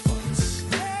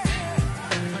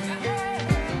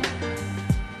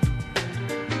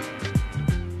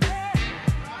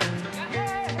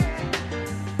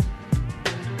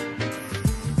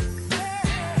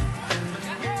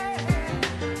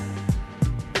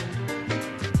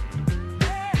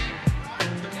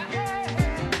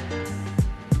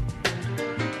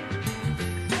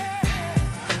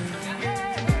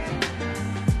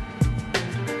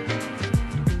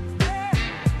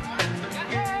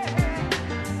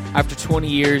After 20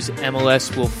 years,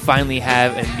 MLS will finally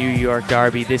have a New York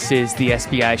derby. This is the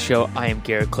SBI Show. I am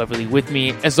Garrett Cleverly. With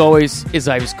me, as always, is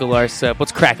Ives Galarza.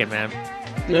 What's cracking, man?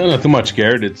 No, not too much,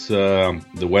 Garrett. It's the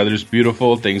weather's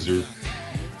beautiful. Things are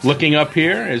looking up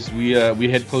here as we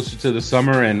head closer to the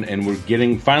summer, and we're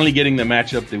finally getting the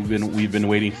matchup that we've been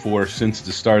waiting for since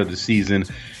the start of the season.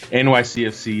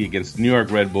 NYCFC against New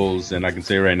York Red Bulls, and I can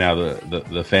say right now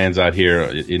the fans out here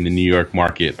in the New York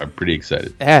market are pretty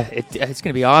excited. Yeah, it's going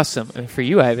to be awesome. I mean, for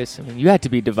you, Ives, you had to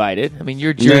be divided. I mean,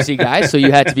 you're a Jersey guy, so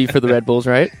you had to be for the Red Bulls,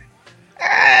 right?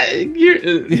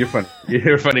 You're funny.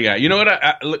 You're a funny guy. You know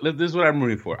what? This is what I'm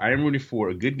rooting for. I am rooting for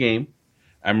a good game.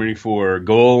 I'm rooting for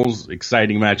goals,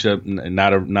 exciting matchup, and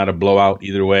not a blowout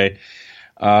either way.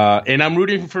 And I'm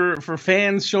rooting for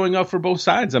fans showing up for both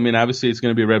sides. I mean, obviously it's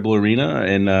going to be a Red Bull Arena,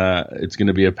 and it's going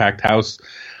to be a packed house.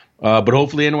 But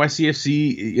hopefully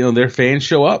NYCFC, their fans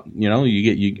show up.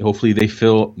 Hopefully they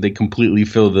completely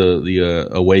fill the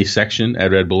away section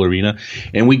at Red Bull Arena,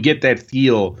 and we get that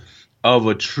feel of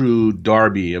a true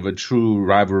derby, of a true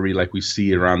rivalry like we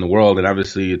see around the world. And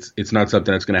obviously it's not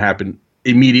something that's going to happen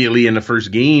immediately in the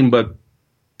first game, but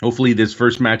hopefully this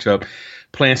first matchup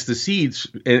plants the seeds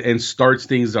and starts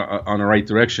things on the right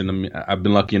direction. I mean, I've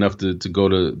been lucky enough to go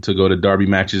to derby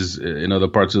matches in other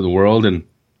parts of the world, and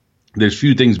there's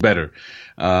few things better.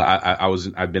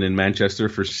 I've been in Manchester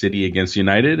for City against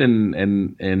United,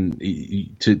 and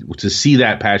to see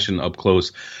that passion up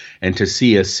close, and to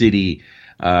see a city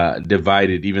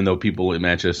divided, even though people in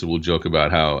Manchester will joke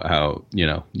about how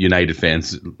United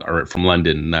fans are from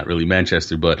London, not really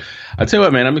Manchester. But I'll tell you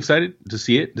what, man, I'm excited to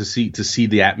see it, to see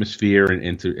the atmosphere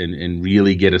and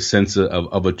really get a sense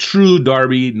of a true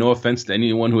derby. No offense to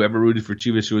anyone who ever rooted for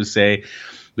Chivas, who would say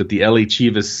that the LA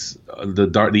Chivas, the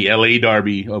LA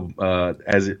derby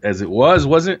as it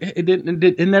wasn't.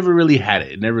 It never really had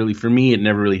it. It never really, for me, it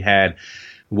never really had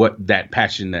what that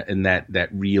passion and that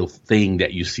real thing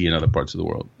that you see in other parts of the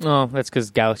world. Oh, that's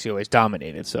because Galaxy always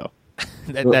dominated, so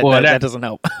that doesn't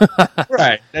help.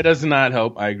 Right, that does not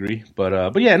help. I agree,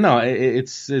 but yeah, no, I'm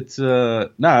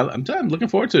looking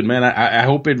forward to it, man. I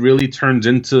hope it really turns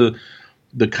into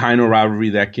the kind of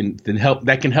rivalry that can help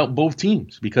both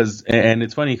teams, because, and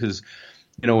it's funny because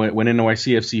when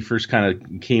NYCFC first kind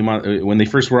of came on, when they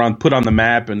first were put on the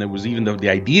map, and there was even the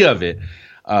idea of it.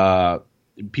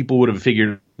 People would have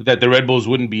figured that the Red Bulls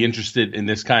wouldn't be interested in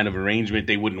this kind of arrangement.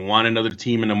 They wouldn't want another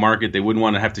team in the market. They wouldn't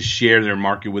want to have to share their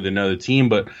market with another team.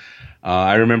 But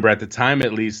I remember at the time,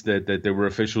 at least, that there were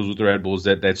officials with the Red Bulls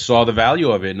that saw the value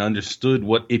of it and understood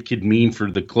what it could mean for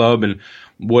the club and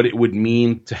what it would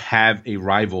mean to have a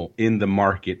rival in the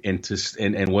market,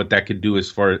 and what that could do as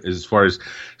far as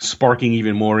sparking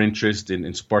even more interest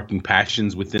and sparking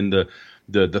passions within the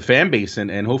fan base,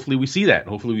 and hopefully we see that.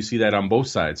 Hopefully we see that on both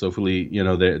sides. Hopefully,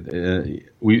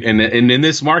 we in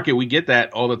this market we get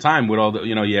that all the time with all the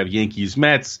you have Yankees,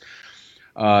 Mets,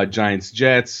 Giants,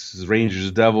 Jets,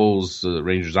 Rangers, Devils,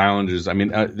 Rangers, Islanders. I mean,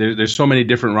 there's so many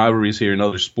different rivalries here in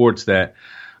other sports that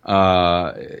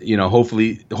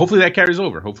hopefully that carries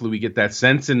over. Hopefully we get that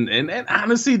sense, and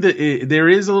honestly, there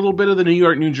is a little bit of the New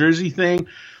York, New Jersey thing.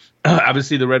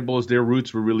 Obviously, the Red Bulls, their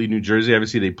roots were really New Jersey.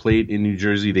 Obviously, they played in New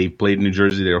Jersey. They played in New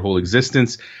Jersey their whole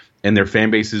existence, and their fan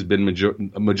base has been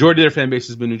a majority of their fan base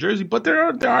has been New Jersey. But there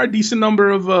are a decent number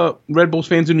of Red Bulls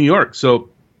fans in New York. So,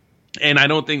 and I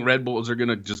don't think Red Bulls are going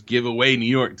to just give away New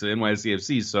York to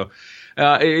NYCFC. So,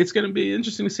 it's going to be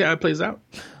interesting to see how it plays out.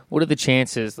 What are the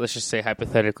chances? Let's just say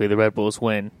hypothetically, the Red Bulls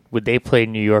win. Would they play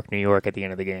New York at the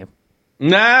end of the game?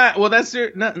 Nah, well, that's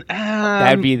their.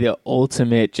 That'd be the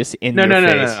ultimate, just in their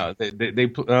face. No.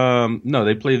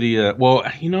 They play the. Well,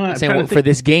 I'm saying, for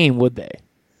this game, would they?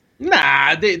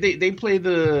 Nah, they play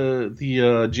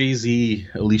the Jay-Z,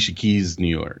 Alicia Keys, New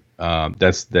York.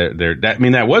 That's their.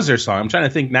 That was their song. I'm trying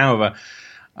to think now of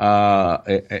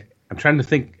I'm trying to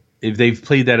think if they've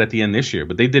played that at the end this year,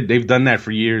 but they've done that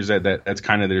for years. That's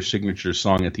kind of their signature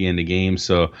song at the end of games.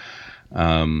 So.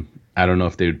 I don't know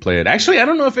if they would play it. Actually, I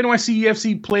don't know if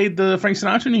NYCFC played the Frank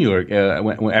Sinatra New York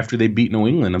after they beat New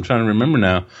England. I'm trying to remember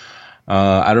now.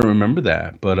 I don't remember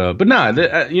that, but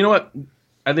you know what?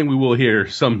 I think we will hear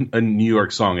a New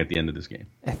York song at the end of this game.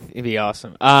 It'd be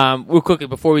awesome. Real quickly,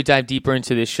 before we dive deeper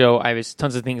into this show, I have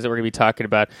tons of things that we're going to be talking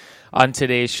about on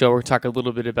today's show. We're going to talk a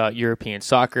little bit about European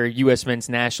soccer, U.S. men's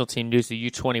national team news, the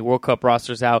U-20 World Cup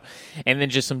rosters out, and then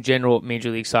just some general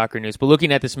Major League Soccer news. But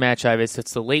looking at this match, Ives,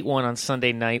 it's the late one on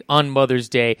Sunday night on Mother's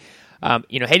Day.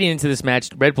 Heading into this match,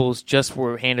 the Red Bulls just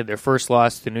were handed their first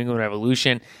loss to the New England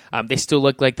Revolution. They still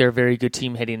look like they're a very good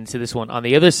team heading into this one. On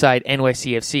the other side,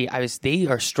 NYCFC, they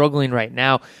are struggling right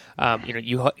now.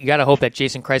 You got to hope that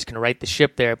Jason Christ can right the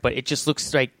ship there, but it just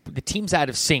looks like the team's out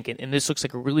of sync, and this looks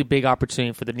like a really big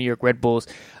opportunity for the New York Red Bulls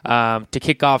to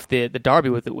kick off the derby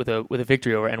with a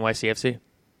victory over NYCFC.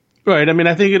 Right. I mean,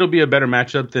 I think it'll be a better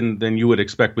matchup than you would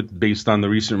expect based on the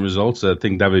recent results. I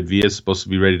think David Villa is supposed to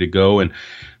be ready to go, and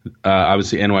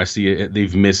obviously NYC,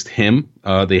 they've missed him.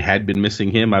 They had been missing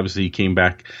him. Obviously, he came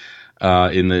back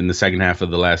in the second half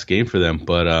of the last game for them.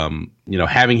 But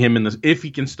having him if he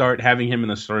can start, having him in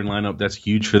the starting lineup, that's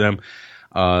huge for them.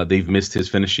 They've missed his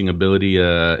finishing ability.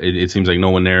 It seems like no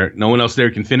one else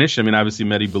there can finish. I mean, obviously,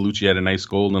 Mehdi Bellucci had a nice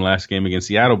goal in the last game against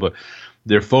Seattle, but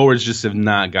their forwards just have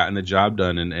not gotten the job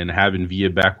done, and having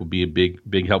Villa back will be a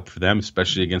big help for them,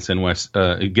 especially against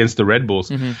against the Red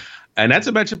Bulls. Mm-hmm. And that's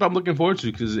a matchup I'm looking forward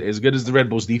to, because as good as the Red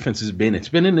Bulls defense has been, it's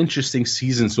been an interesting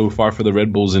season so far for the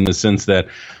Red Bulls, in the sense that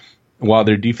while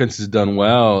their defense has done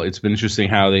well, it's been interesting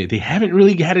how they haven't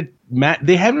really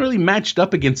matched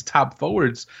up against top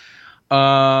forwards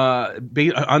on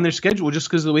their schedule, just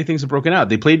because of the way things are broken out.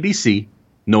 They played DC,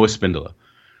 no Espindola.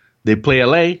 They play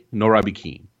LA, no Robbie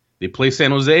Keane. They play San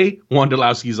Jose.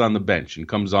 Wondolowski's on the bench and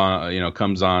comes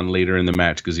on later in the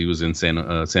match because he was in San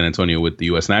Antonio with the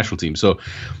U.S. national team. So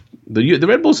the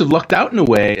Red Bulls have lucked out in a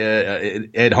way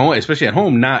at home, especially at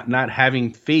home, not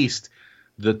having faced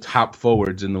the top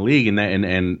forwards in the league, and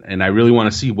I really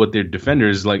want to see what their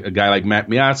defenders, like a guy like Matt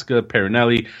Miazga,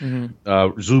 Perinelli,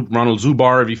 Ronald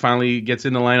Zubar, if he finally gets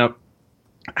in the lineup,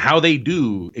 how they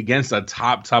do against a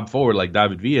top forward like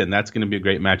David Villa, and that's going to be a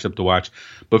great matchup to watch.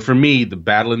 But for me, the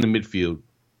battle in the midfield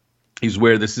is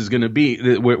where this is going to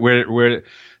be, where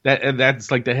that's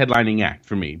like the headlining act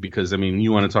for me, because I mean,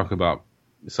 you want to talk about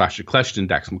Sasha Kleshton,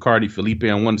 Dax McCarty, Felipe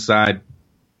on one side,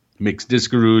 Mix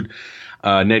Diskerud,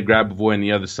 Ned Grabavoy on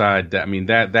the other side.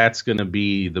 That's going to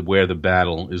be where the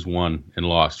battle is won and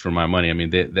lost for my money. I mean,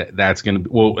 that's going to be,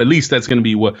 well, at least that's going to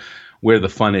be where the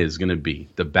fun is going to be,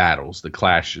 the battles, the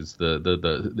clashes,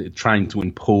 the trying to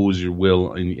impose your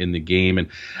will in the game. And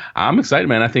I'm excited,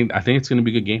 man. I think it's going to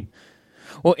be a good game.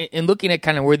 Well, in looking at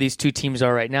kind of where these two teams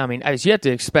are right now, I mean, as you have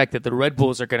to expect that the Red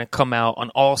Bulls are going to come out on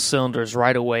all cylinders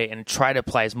right away and try to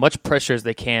apply as much pressure as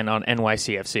they can on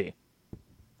NYCFC.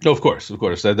 No, of course.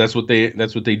 That's what they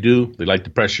do. They like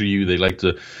to pressure you. They like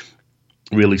to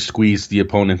really squeeze the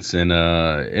opponents, and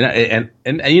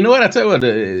you know what? I tell you what,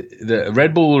 the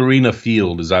Red Bull Arena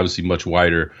field is obviously much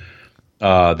wider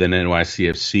than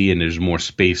NYCFC, and there's more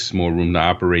space, more room to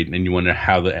operate. And you wonder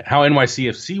how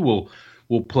NYCFC will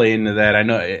play into that. I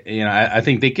know, I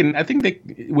think they can. I think they,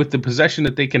 with the possession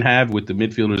that they can have, with the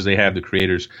midfielders they have, the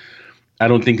creators, I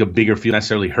don't think a bigger field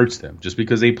necessarily hurts them, just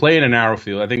because they play in a narrow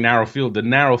field. I think the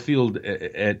narrow field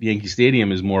at Yankee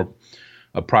Stadium is more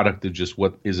a product of just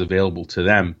what is available to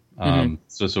them.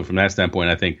 So from that standpoint,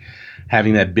 I think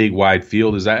having that big wide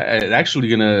field is actually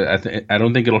going to, I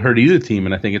don't think it'll hurt either team,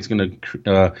 and I think it's going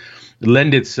to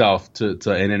lend itself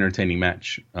to an entertaining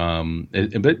match.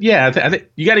 But yeah, I think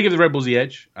you got to give the Red Bulls the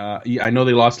edge. I know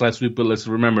they lost last week, but let's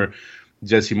remember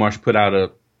Jesse Marsch put out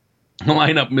a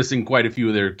lineup missing quite a few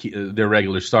of their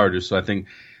regular starters, so I think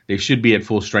they should be at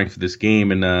full strength for this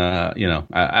game, and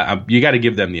you got to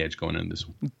give them the edge going into this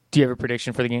one. Do you have a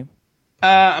prediction for the game?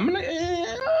 I'm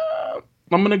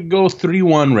gonna go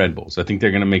 3-1 Red Bulls. I think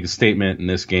they're gonna make a statement in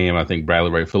this game. I think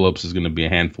Bradley Wright Phillips is gonna be a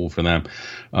handful for them.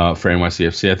 For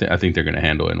NYCFC, I think they're gonna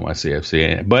handle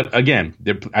NYCFC. But again,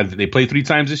 they play 3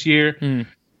 times this year, and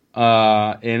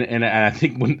I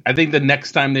think the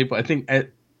next time they play,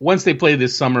 once they play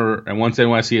this summer, and once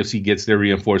NYCFC gets their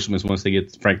reinforcements, once they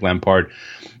get Frank Lampard,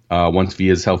 once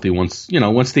Villa's healthy, once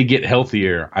they get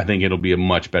healthier, I think it'll be a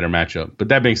much better matchup. But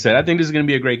that being said, I think this is going to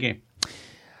be a great game.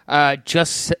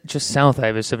 Just south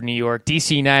of New York,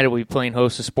 DC United will be playing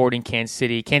host to Sporting Kansas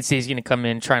City. Kansas City is going to come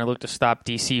in trying to look to stop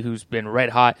DC, who's been red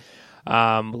hot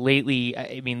lately.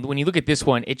 I mean, when you look at this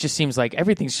one, it just seems like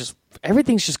everything's just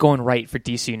going right for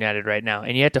DC United right now,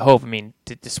 and you have to hope. I mean,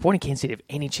 does Sporting Kansas City have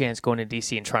any chance going to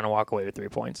DC and trying to walk away with 3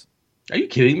 points? Are you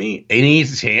kidding me? Any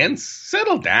chance?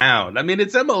 Settle down. I mean,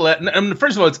 it's MLS. I mean,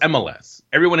 first of all, it's MLS.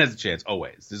 Everyone has a chance.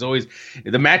 Always. There's always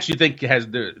the match you think is a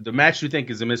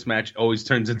mismatch always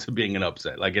turns into being an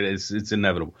upset. Like it is. It's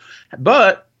inevitable.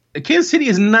 But Kansas City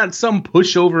is not some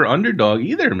pushover underdog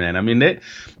either, man. I mean, they're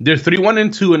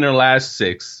 3-1-2 in their last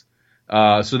 6.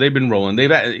 So they've been rolling. They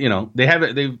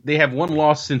have one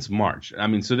loss since March. I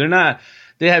mean, so they're not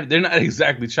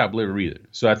exactly chopped liver either.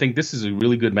 So I think this is a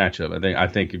really good matchup. I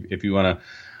think if you want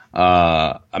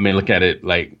to, look at it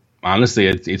like honestly,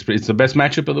 it's the best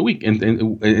matchup of the week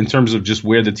in terms of just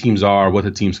where the teams are, what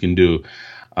the teams can do.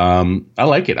 I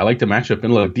like it. I like the matchup.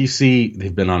 And look, DC,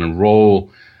 they've been on a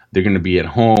roll. They're going to be at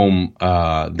home.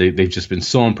 They've just been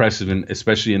so impressive, and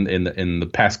especially in the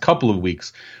past couple of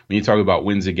weeks. When you talk about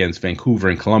wins against Vancouver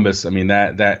and Columbus, I mean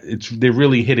they're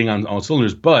really hitting on all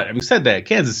cylinders. But having said that,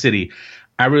 Kansas City,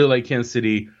 I really like Kansas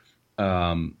City.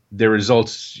 Their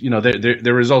results,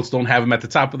 their results don't have them at the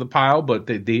top of the pile, but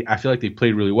I feel like they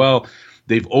played really well.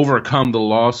 They've overcome the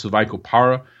loss of Iko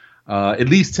Para. At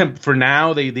least for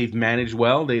now, they've managed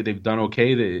well. They've done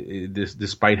okay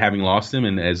despite having lost him,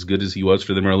 and as good as he was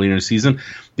for them earlier in the season.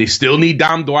 They still need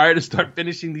Dom Dwyer to start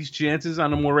finishing these chances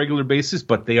on a more regular basis,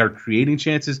 but they are creating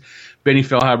chances. Benny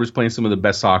Feilhaber's playing some of the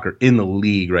best soccer in the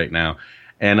league right now.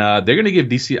 And they're going to give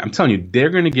DC, I'm telling you, they're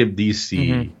going to give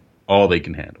DC all they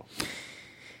can handle.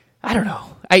 I don't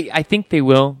know. I think they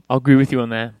will. I'll agree with you on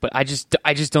that. But I just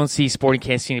don't see Sporting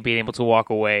Kansas City being able to walk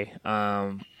away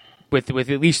with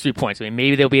at least 3 points. I mean,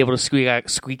 maybe they'll be able to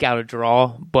squeak out a draw,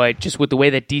 but just with the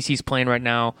way that DC's playing right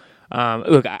now,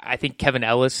 look, I think Kevin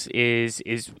Ellis is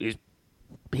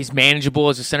he's manageable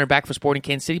as a center back for Sporting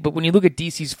Kansas City. But when you look at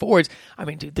DC's forwards, I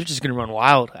mean, dude, they're just going to run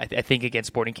wild, I think, against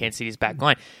Sporting Kansas City's back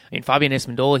line. I mean, Fabian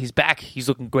Esmendola, he's back. He's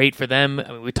looking great for them. I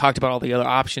mean, we talked about all the other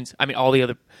options. I mean, all the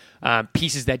other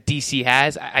pieces that DC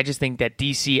has. I just think that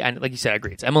DC, and like you said, I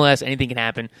agree. It's MLS. Anything can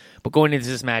happen. But going into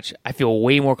this match, I feel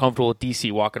way more comfortable with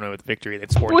DC walking away with victory than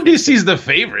Sporting. Well, DC's the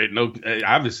favorite. No,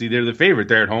 obviously, they're the favorite.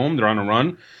 They're at home. They're on a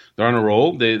run. They're on a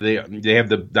roll. They have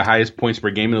the highest points per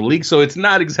game in the league. So it's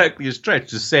not exactly a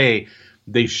stretch to say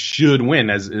they should win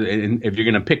if you're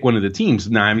going to pick one of the teams.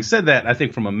 Now, having said that, I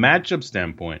think from a matchup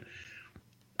standpoint,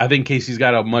 I think Casey's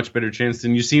got a much better chance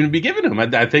than you seem to be giving him.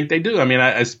 I think they do. I mean,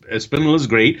 Spindler's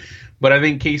great, but I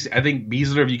think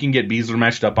Beasler, if you can get Beasler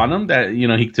matched up on him, that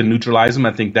to neutralize him,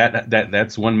 I think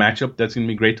that's one matchup that's going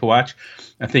to be great to watch.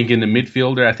 I think in the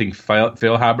midfielder, I think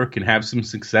Feilhaber can have some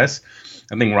success.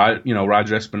 I think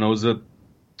Roger Espinoza,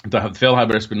 the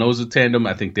Feilhaber Espinoza tandem,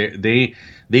 I think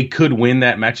they could win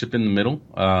that matchup in the middle.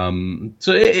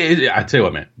 So I tell you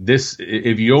what, man,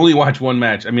 if you only watch one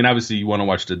match, I mean, obviously you want to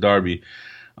watch the derby.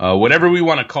 Whatever we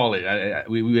want to call it, I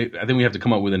think we have to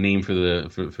come up with a name for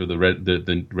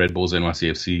the Red Bulls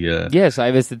NYCFC. Yes,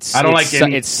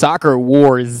 it's Soccer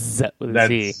Wars with a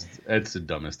Z. That's the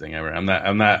dumbest thing ever.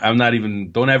 I'm not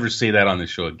even. Don't ever say that on the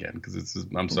show again because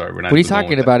I'm sorry. We're not. What are you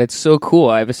talking about? It's so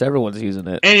cool. Everyone's using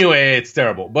it. Anyway, it's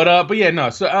terrible. But yeah,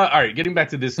 no. So all right, getting back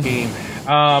to this game.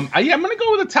 I'm gonna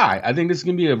go with a tie. I think this is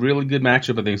gonna be a really good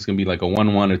matchup. I think it's gonna be like a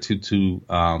 1-1 or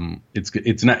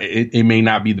 2-2. It may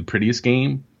not be the prettiest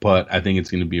game, but I think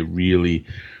it's gonna be a really,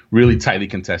 really tightly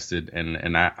contested.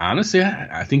 And I honestly,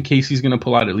 I think Casey's gonna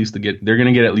pull out at least they're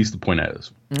gonna get at least a point out of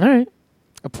this. All right,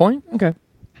 a point. Okay.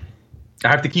 I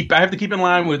have to keep in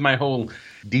line with my whole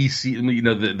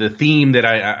DC, the theme that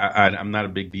I'm not a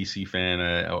big DC fan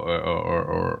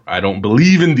or I don't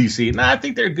believe in DC. No, I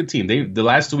think they're a good team. The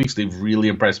last 2 weeks they've really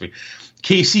impressed me.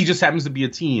 KC just happens to be a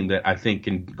team that I think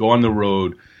can go on the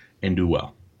road and do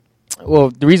well.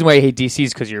 Well, the reason why I hate DC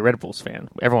is because you're a Red Bulls fan.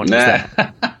 Everyone knows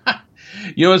that.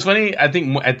 You know what's funny? I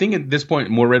think at this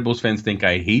point more Red Bulls fans think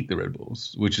I hate the Red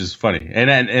Bulls, which is funny.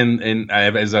 And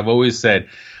as I've always said,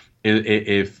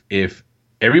 if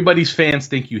everybody's fans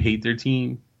think you hate their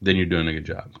team, then you're doing a good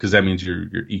job because that means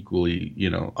you're equally,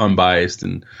 unbiased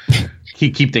and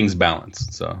keep things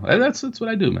balanced. So that's what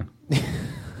I do, man.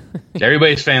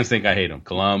 Everybody's fans think I hate them.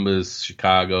 Columbus,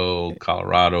 Chicago,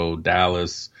 Colorado,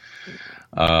 Dallas.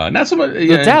 Not so much.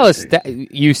 Dallas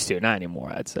used to, not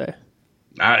anymore. I'd say.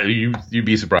 You'd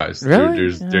be surprised.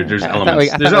 Really? There's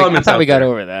elements. I thought we got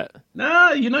over that.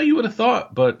 Nah, you would have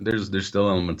thought, but there's still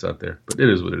elements out there. But it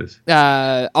is what it is.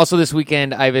 Also this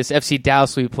weekend, Ibis FC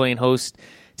Dallas will be playing host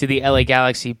to the LA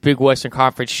Galaxy. Big Western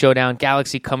Conference showdown.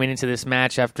 Galaxy coming into this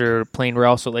match after playing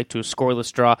Real Salt Lake to a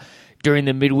scoreless draw during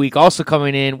the midweek. Also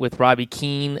coming in with Robbie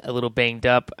Keane, a little banged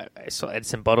up. I saw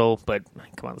Edson Buttle, but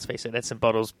come on, let's face it, Edson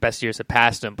Buttle's best years have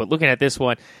passed him. But looking at this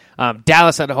one,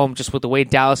 Dallas at home, just with the way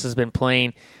Dallas has been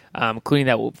playing, including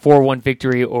that 4-1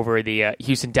 victory over the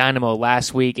Houston Dynamo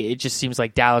last week, it just seems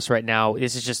like Dallas right now,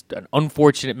 this is just an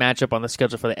unfortunate matchup on the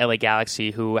schedule for the LA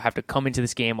Galaxy, who have to come into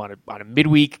this game on a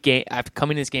midweek game, after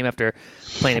coming into this game after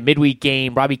playing a midweek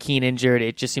game, Robbie Keane injured.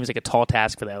 It just seems like a tall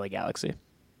task for the LA Galaxy.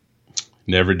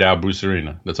 Never doubt Bruce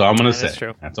Arena. That's all I'm going to say. That's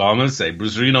true. That's all I'm going to say.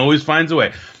 Bruce Arena always finds a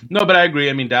way. No, but I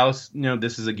agree. I mean, Dallas,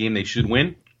 this is a game they should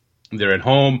win. They're at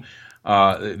home.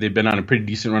 They've been on a pretty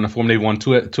decent run of form. They've won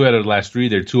two out of the last three.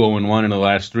 They're 2-0-1 in the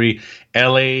last three.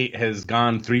 LA has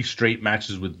gone 3 straight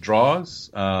matches with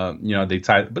draws. They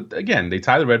tie, but again, they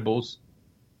tie the Red Bulls.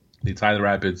 They tie the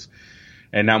Rapids.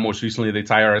 And now most recently they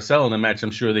tie RSL in a match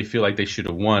I'm sure they feel like they should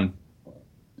have won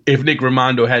if Nick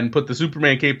Rimando hadn't put the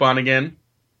Superman cape on again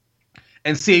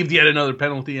and saved yet another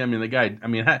penalty. I mean, the guy,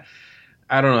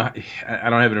 I don't know. I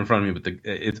don't have it in front of me, but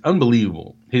it's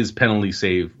unbelievable, his penalty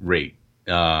save rate.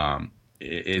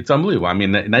 It's unbelievable. I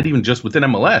mean, not even just within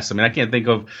MLS. I mean, I can't think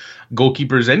of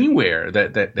goalkeepers anywhere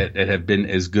that have been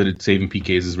as good at saving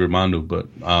PKs as Rimando. But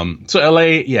so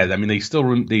LA, yeah, I mean, they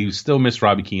still miss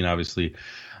Robbie Keane, obviously.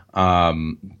 But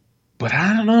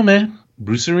I don't know, man.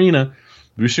 Bruce Arena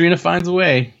finds a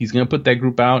way. He's going to put that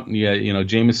group out. Yeah,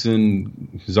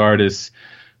 Jameson, Zardes,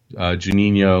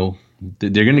 Juninho.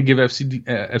 They're going to give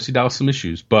FC Dallas some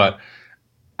issues, but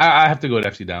I have to go with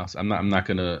FC Dallas. I'm not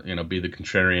going to be the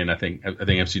contrarian. I think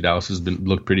FC Dallas has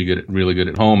looked pretty good, really good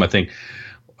at home. I think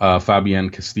Fabian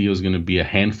Castillo is going to be a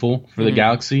handful for the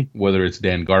Galaxy, whether it's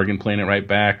Dan Gargan playing it right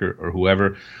back or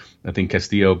whoever. I think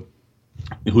Castillo,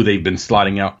 who they've been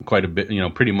slotting out quite a bit,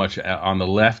 pretty much on the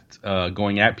left,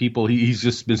 going at people. He's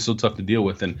just been so tough to deal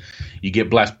with. And you get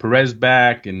Blas Perez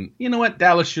back, and you know what?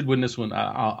 Dallas should win this one.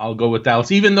 I'll go with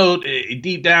Dallas, even though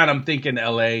deep down I'm thinking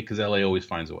LA, because LA always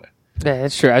finds a way. Yeah,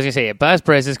 that's true. I was going to say, Blas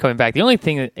Perez is coming back. The only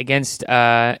thing against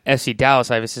FC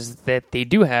Dallas, is that they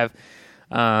do have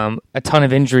a ton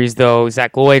of injuries, though.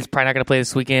 Zach Lloyd's probably not going to play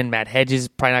this weekend. Matt Hedges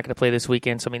probably not going to play this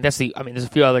weekend. So, there's a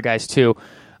few other guys, too.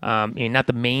 Not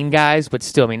the main guys, but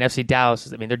still, FC Dallas,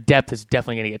 their depth is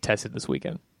definitely going to get tested this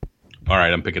weekend. All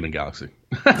right, I'm picking the Galaxy.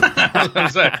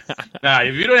 Now,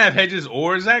 if you don't have Hedges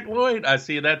or Zach Lloyd, I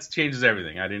see that changes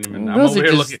everything. I didn't even.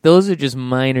 Those are just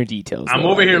minor details. I'm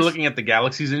over here looking at the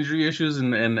Galaxy's injury issues,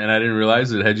 and I didn't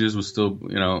realize that Hedges was still,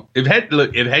 if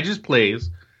Hedges plays,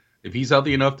 if he's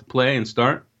healthy enough to play and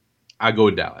start, I go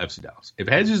with FC Dallas. If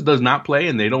Hedges does not play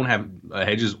and they don't have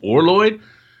Hedges or Lloyd,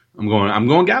 I'm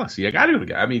going Galaxy. I got to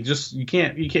go. You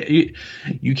can't be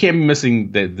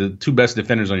missing the two best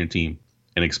defenders on your team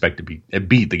and expect to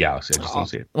beat the Galaxy. I just don't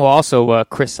see it. Well, also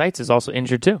Chris Seitz is also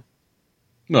injured too.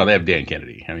 No, they have Dan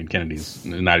Kennedy. Kennedy's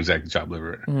not exactly chopped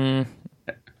liver.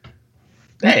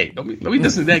 Hey, don't be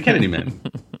dissing Dan Kennedy, man.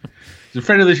 He's a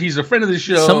friend of the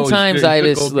show. Sometimes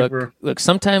look.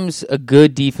 Sometimes a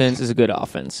good defense is a good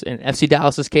offense. In FC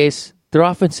Dallas's case, their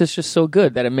offense is just so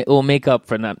good that it will make up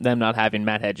for them not having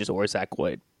Matt Hedges or Zach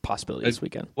Lloyd possibility this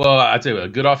weekend. Well, I'll tell you what, a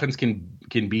good offense can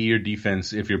be your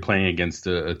defense if you're playing against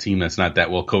a team that's not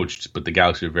that well coached, but the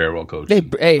Galaxy are very well coached.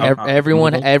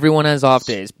 Everyone has off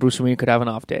days. Bruce Arena could have an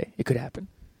off day. It could happen.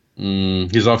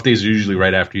 His off days are usually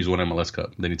right after he's won MLS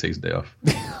Cup. Then he takes a day off.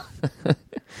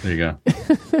 There you go.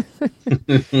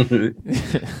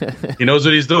 He knows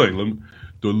what he's doing.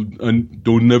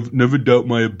 Don't never doubt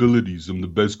my abilities. I'm the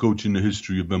best coach in the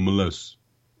history of MLS.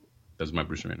 That's my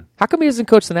Bruce Arena. How come he doesn't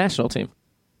coach the national team?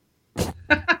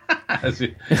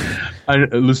 Listen,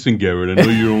 Garrett.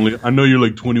 I know you're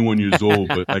like 21 years old,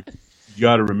 but you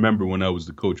got to remember when I was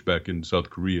the coach back in South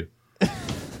Korea.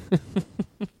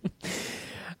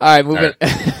 All right, moving.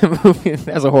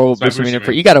 That's a horrible Bruce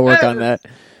Arena. You got to work on that.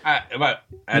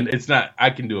 And it's not.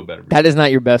 I can do a better. That is not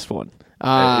your best one.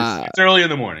 It's early in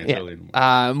the morning.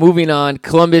 Moving on,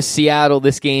 Columbus, Seattle.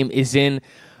 This game is in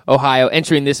Ohio.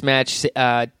 Entering this match,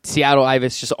 Seattle,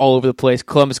 Ivis just all over the place.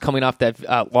 Columbus coming off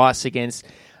that loss against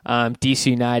DC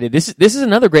United. This is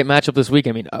another great matchup this week.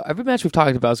 Every match we've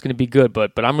talked about is going to be good,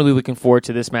 but I'm really looking forward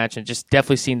to this match and just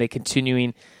definitely seeing the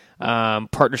continuing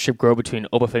partnership grow between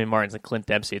Obafemi Martins and Clint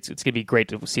Dempsey. It's going to be great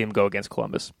to see him go against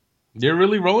Columbus. They're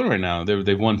really rolling right now.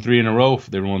 They've won 3 in a row.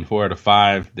 They won 4 out of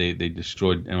 5. They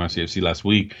destroyed NYCFC last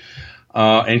week.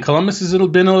 And Columbus has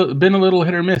been a little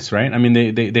hit or miss, right?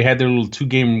 They had their little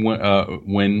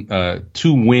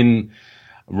 2-win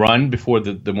run before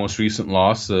the most recent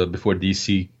loss, before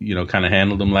DC, kind of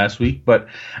handled them last week. But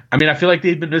I feel like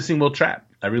they've been missing Will Trapp.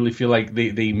 I really feel like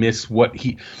they miss what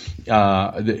he,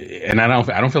 and I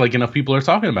don't feel like enough people are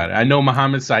talking about it. I know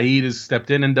Mohamed Saeed has stepped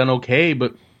in and done okay,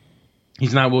 but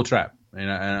he's not Will Trapp,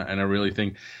 and I really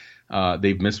think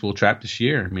they've missed Will Trapp this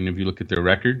year. If you look at their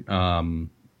record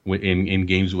in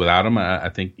games without him, I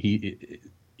think he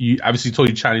obviously told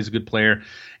you Chinese a good player.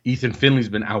 Ethan Finley's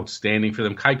been outstanding for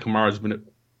them. Kai Kamara's been a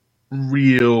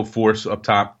real force up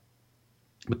top,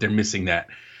 but they're missing that.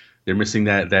 They're missing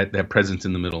that presence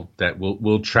in the middle. That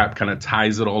Will Trapp kind of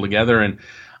ties it all together, and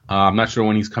I'm not sure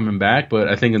when he's coming back, but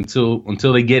I think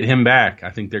until they get him back, I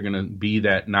think they're going to be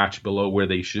that notch below where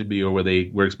they should be or where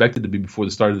they were expected to be before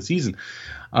the start of the season.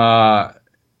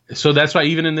 So that's why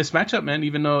even in this matchup, man,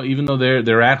 even though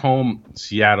they're at home,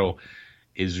 Seattle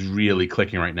is really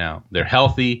clicking right now. They're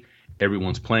healthy.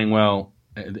 Everyone's playing well.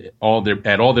 all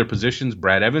their positions.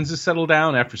 Brad Evans has settled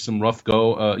down after some rough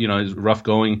his rough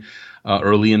going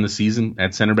early in the season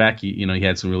at center back. He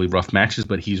had some really rough matches,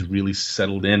 but he's really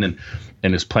settled in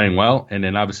and is playing well. And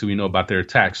then obviously we know about their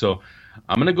attack. So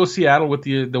I'm going to go Seattle with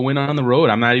the win on the road.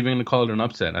 I'm not even going to call it an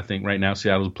upset. I think right now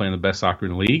Seattle's playing the best soccer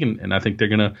in the league, and I think they're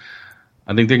going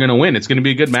to win. It's going to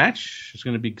be a good match. It's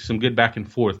going to be some good back and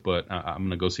forth, but I'm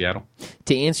going to go Seattle.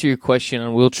 To answer your question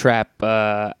on Will Trapp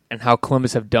and how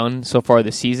Columbus have done so far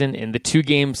this season, in the 2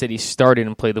 games that he started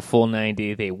and played the full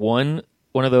 90, they won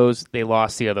one of those, they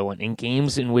lost the other one. In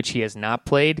games in which he has not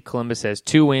played, Columbus has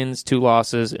 2 wins, 2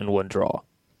 losses, and 1 draw.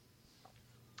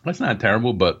 That's not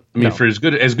terrible, but I mean, for as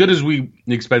good as we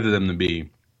expected them to be,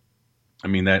 I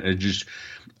mean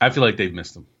I feel like they've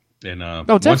missed them. And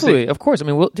definitely, of course. I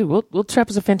mean, Will Trapp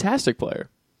is a fantastic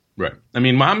player. Right. I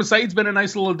mean, Mohamed Saeed's been a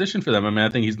nice little addition for them. I mean, I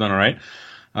think he's done all right.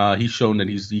 He's shown that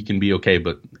he can be okay,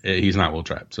 but he's not Will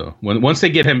Trapp. So once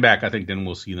they get him back, I think then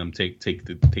we'll see them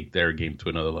take their game to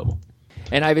another level.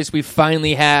 And Ivis, we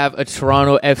finally have a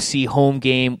Toronto FC home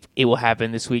game. It will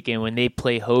happen this weekend when they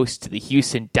play host to the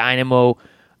Houston Dynamo.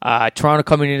 Toronto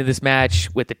coming into this match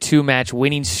with a 2-match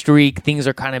winning streak. Things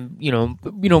are kind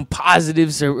of,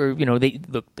 positives or they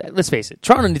look, let's face it.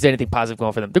 Toronto needs anything positive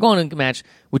going for them. They're going into a match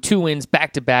with 2 wins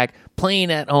back to back,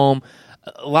 playing at home.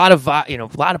 A lot of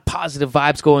positive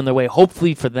vibes going their way.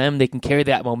 Hopefully for them, they can carry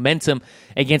that momentum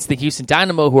against the Houston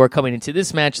Dynamo, who are coming into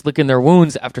this match licking their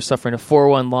wounds after suffering a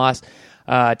 4-1 loss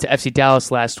to FC Dallas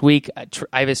last week.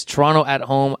 Ivis, Toronto at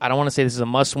home. I don't want to say this is a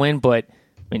must win, but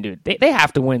I mean, dude, they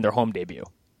have to win their home debut.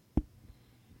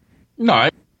 No,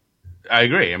 I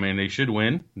agree. I mean, they should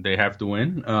win. They have to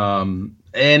win, and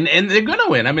they're gonna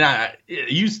win. I mean,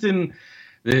 Houston,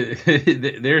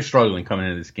 they're struggling coming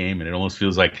into this game, and it almost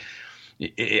feels like,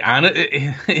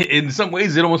 in some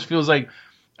ways, it almost feels like,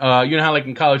 how like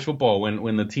in college football,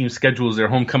 when the team schedules their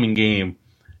homecoming game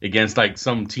against like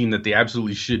some team that they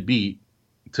absolutely should beat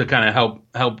to kind of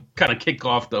help kind of kick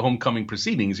off the homecoming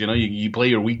proceedings. You play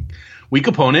your weak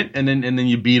opponent, and then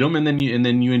you beat them, and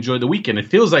then you enjoy the weekend. It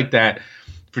feels like that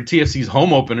for TFC's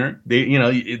home opener. They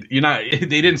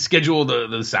they didn't schedule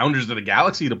the Sounders of the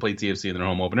Galaxy to play TFC in their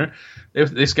home opener.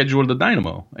 They scheduled the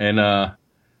Dynamo, and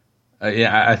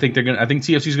I think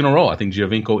TFC's gonna roll. I think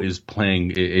Giovinco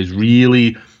is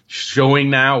really showing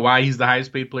now why he's the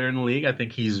highest paid player in the league. I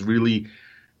think he's really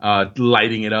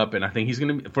lighting it up, and I think he's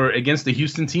going to against the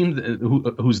Houston team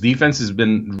whose defense has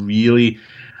been really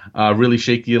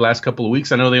shaky the last couple of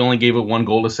weeks. I know they only gave up 1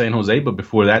 goal to San Jose, but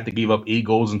before that they gave up 8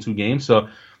 goals in 2 games. So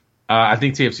I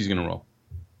think TFC's going to roll.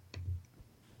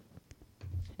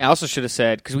 I also should have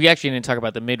said, because we actually didn't talk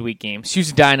about the midweek game,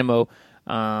 Houston Dynamo.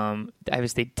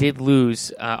 They did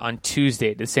lose on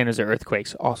Tuesday to the San Jose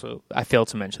Earthquakes. Also, I failed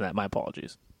to mention that. My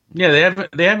apologies. Yeah,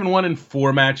 they haven't won in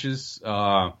 4 matches.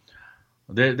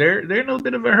 They're in a little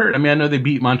bit of a hurt. I mean, I know they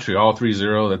beat Montreal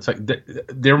 3-0. That's like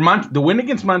the win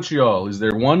against Montreal is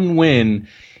their 1 win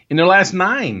in their last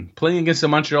 9, playing against a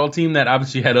Montreal team that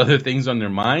obviously had other things on their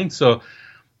mind. So,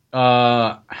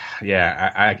 I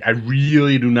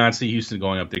really do not see Houston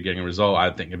going up there getting a result.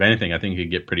 I think, if anything, it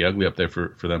could get pretty ugly up there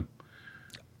for them.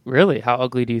 Really? How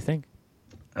ugly do you think?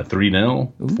 A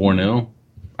 3-0, 4-0.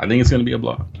 I think it's going to be a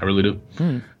blowout. I really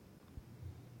do.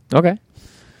 Okay.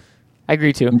 I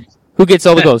agree, too. Who gets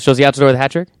all the goals? Josie Altidore with a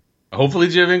hat trick? Hopefully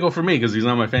Giovinco for me, because he's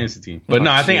on my fantasy team. But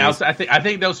I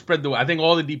think they'll spread I think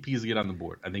all the DPs get on the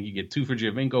board. I think you get 2 for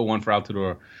Giovinco, 1 for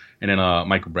Altidore, and then a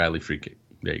Michael Bradley free kick.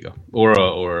 There you go. Or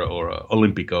a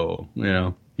Olympico.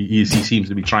 He seems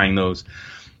to be trying those.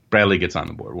 Bradley gets on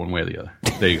the board one way or the other.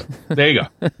 There you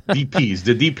go. DPs.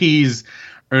 The DPs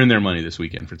earn their money this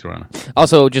weekend for Toronto.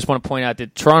 Also, just want to point out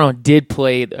that Toronto did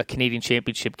play a Canadian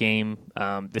Championship game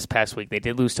this past week. They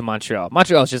did lose to Montreal.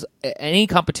 Montreal is just any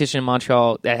competition in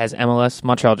Montreal that has MLS.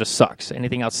 Montreal just sucks.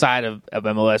 Anything outside of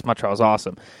MLS, Montreal is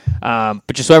awesome.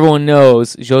 But just so everyone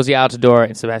knows, Josie Altidore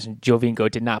and Sebastian Giovinco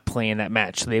did not play in that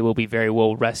match, so they will be very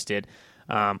well rested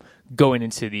going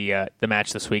into the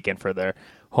match this weekend for their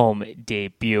home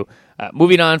debut.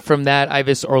 Moving on from that,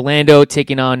 Ivis, Orlando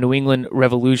taking on New England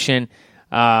Revolution.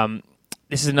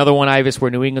 This is another one, Ivis, where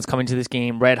New England's coming to this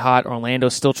game red hot.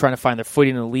 Orlando's still trying to find their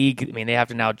footing in the league. I mean, they have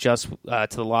to now adjust to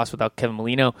the loss without Kevin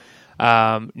Molino.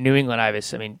 New England,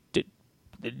 Ivis, I mean,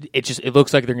 it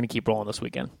looks like they're going to keep rolling this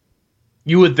weekend.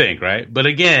 You would think, right? But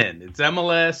again, it's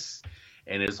MLS,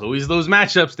 and it's always those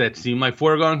matchups that seem like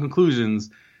foregone conclusions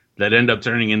that end up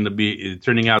turning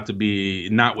out to be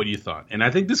not what you thought. And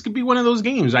I think this could be one of those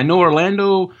games. I know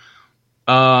Orlando,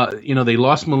 they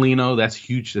lost Molino. That's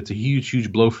huge. That's a huge,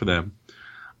 huge blow for them.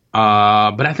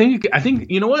 But I think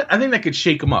you know what? I think that could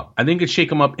shake them up. I think it could shake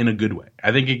them up in a good way.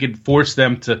 I think it could force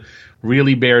them to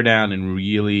really bear down and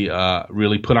really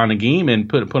put on a game and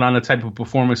put on a type of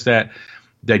performance that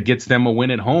gets them a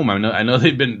win at home. I know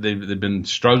they've been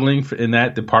struggling in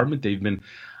that department. They've been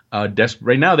desperate.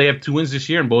 Right now they have 2 wins this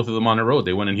year and both of them on the road.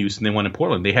 They won in Houston, they won in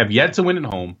Portland. They have yet to win at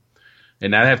home,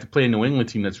 and now they have to play a New England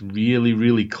team that's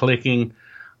really clicking.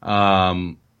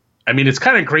 I mean, it's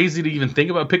kind of crazy to even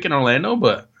think about picking Orlando,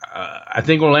 but I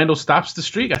think Orlando stops the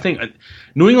streak. I think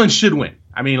New England should win.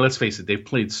 I mean, let's face it, they've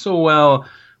played so well,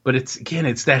 but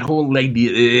it's that whole idea.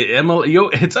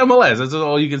 It's MLS. That's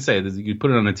all you can say. You can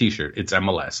put it on a T-shirt. It's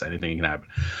MLS. Anything can happen.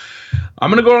 I'm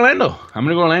gonna go Orlando.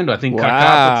 I think.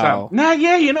 Wow.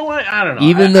 Yeah. You know what? I don't know.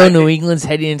 Even though New England's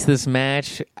heading into this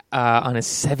match on a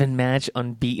 7-match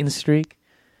unbeaten streak.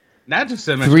 Not just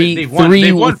 7 matches. They've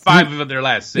won 5 of their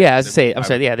last 6. Yeah, I'm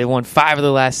sorry. Yeah, they won 5 of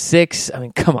the last 6. I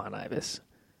mean, come on, Ibis.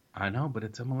 I know, but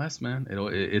it's MLS, man.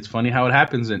 It's funny how it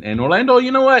happens. And Orlando,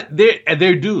 you know what?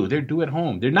 They're due. They're due at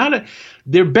home.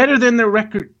 They're better than their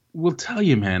record will tell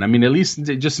you, man. I mean, at least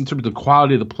just in terms of the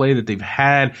quality of the play that they've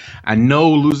had. I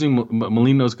know losing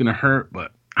Molino is going to hurt,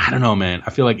 but I don't know, man. I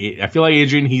feel like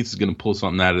Adrian Heath is going to pull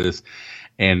something out of this.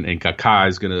 And Kaká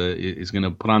is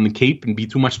gonna put on the cape and be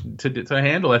too much to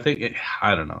handle. I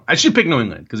don't know. I should pick New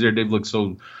England because they've looked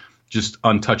so just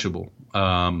untouchable.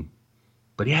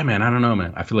 But yeah, man, I don't know,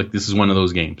 man. I feel like this is one of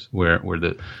those games where what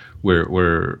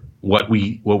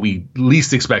we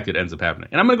least expected ends up happening.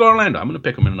 And I'm gonna go Orlando. I'm gonna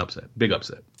pick them in an upset, big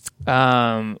upset.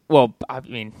 Well, I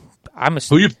mean,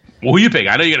 who you pick?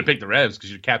 I know you're gonna pick the Revs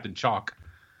because you're Captain Chalk.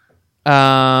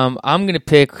 I'm gonna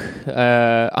pick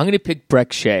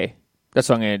Breck Shea. That's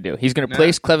what I'm going to do. He's going to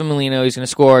place Kevin Molino. He's going to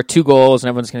score 2 goals, and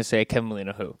everyone's going to say, Kevin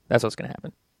Molino who? That's what's going to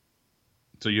happen.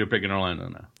 So you're picking Orlando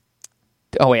now?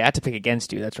 Oh, wait, I have to pick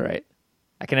against you. That's right.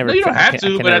 I can never. No, you don't have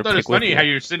to, but I thought it was funny how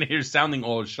you're sitting here sounding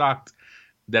all shocked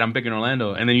that I'm picking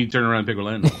Orlando, and then you turn around and pick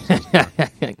Orlando.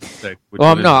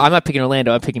 Well, no, I'm not picking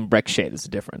Orlando. I'm picking Breck Shea. There's a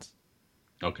difference.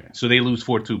 Okay, so they lose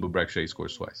 4-2, but Breck Shea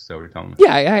scores twice. Is that what you're telling me?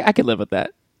 Yeah, I could live with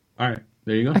that. All right.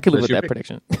 There you go. I could live with that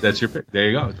prediction. That's your pick. There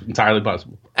you go. It's entirely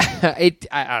possible. I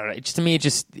don't know. To me,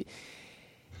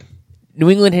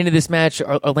 New England into this match.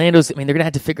 Orlando's. I mean, they're going to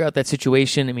have to figure out that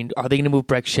situation. I mean, are they going to move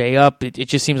Breck Shea up? It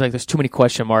just seems like there's too many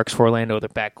question marks for Orlando. Their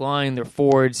back line, their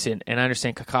forwards, and I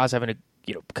understand Kaká's having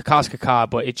Kaká's Kaká,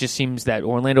 but it just seems that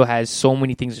Orlando has so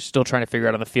many things they're still trying to figure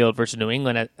out on the field versus New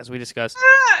England, as we discussed.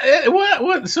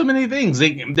 What? So many things.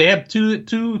 They have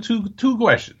two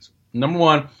questions. Number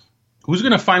one. Who's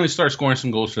going to finally start scoring some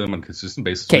goals for them on a consistent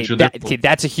basis? Okay,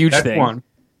 that's a huge thing. One.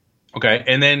 Okay,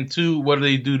 and then 2, what do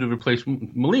they do to replace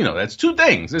Molino? That's 2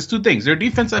 things. There's 2 things. Their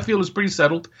defense, I feel, is pretty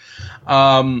settled.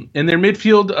 And their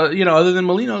midfield, other than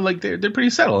Molino, like they're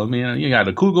pretty settled. I mean, you got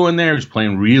Akugo in there who's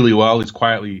playing really well. He's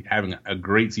quietly having a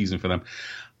great season for them.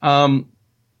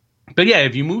 But yeah,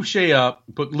 if you move Shea up,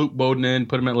 put Luke Bowden in,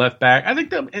 put him at left back, I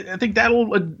think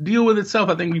that'll deal with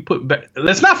itself. I think we put back.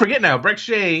 Let's not forget now, Breck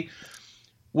Shea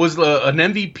was an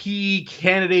MVP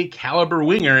candidate caliber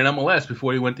winger in MLS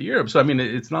before he went to Europe. So, I mean,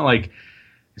 it's not like,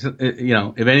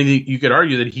 if anything, you could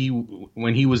argue that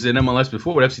when he was in MLS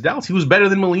before with FC Dallas, he was better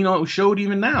than Molino showed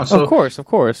even now. So, of course.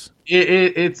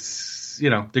 It's, they're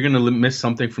going to miss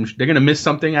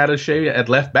something out of Shea at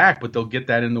left back, but they'll get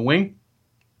that in the wing.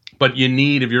 But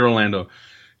if you're Orlando,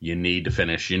 you need to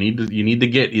finish. You need to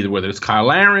get either, whether it's Kyle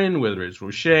Larin, whether it's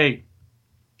Roches,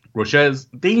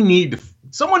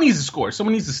 someone needs to score.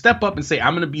 Someone needs to step up and say,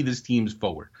 I'm going to be this team's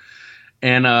forward.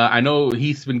 And I know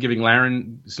Heath's been giving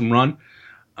Larin some run,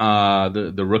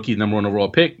 the rookie number 1 overall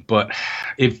pick. But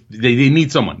if they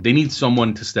need someone,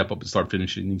 to step up and start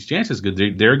finishing these chances. Because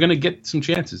they're going to get some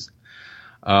chances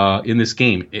in this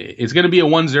game. It's going to be a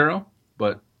 1-0,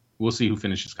 but we'll see who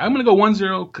finishes. I'm going to go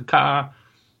 1-0, Kaká,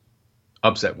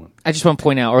 upset win. I just want to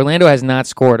point out, Orlando has not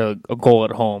scored a goal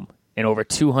at home in over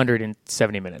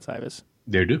 270 minutes, Ivis.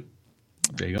 They're due.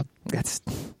 There you go. That's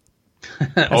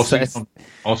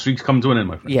all streaks come to an end,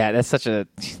 my friend. Yeah, that's such a.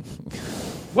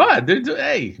 What?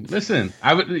 Hey, listen.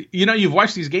 You've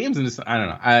watched these games, and I don't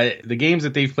know. The games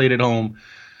that they've played at home,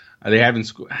 they haven't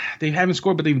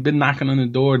scored. But they've been knocking on the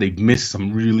door. They've missed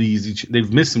some really easy.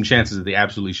 They've missed some chances that they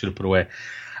absolutely should have put away.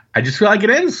 I just feel like it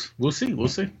ends. We'll see.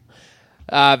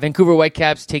 Vancouver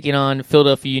Whitecaps taking on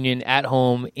Philadelphia Union at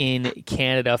home in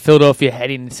Canada. Philadelphia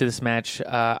heading into this match,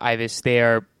 Ivis, they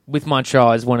are with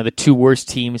Montreal as one of the 2 worst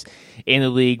teams in the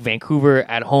league. Vancouver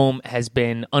at home has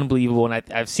been unbelievable, and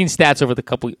I've seen stats over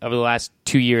the last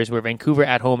 2 years where Vancouver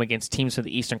at home against teams from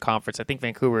the Eastern Conference, I think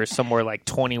Vancouver is somewhere like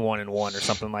 21-1 or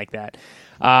something like that.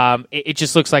 It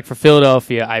just looks like for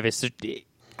Philadelphia, Ivis,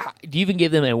 do you even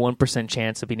give them a 1%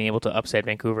 chance of being able to upset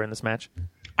Vancouver in this match?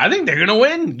 I think they're gonna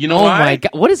win. You know why? Oh my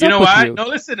God! What is up with why? you? No,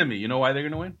 listen to me. You know why they're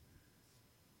gonna win?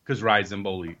 Because Rise and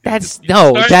Bowley. Are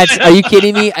you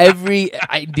kidding me?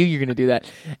 I knew you're gonna do that.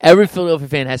 Every Philadelphia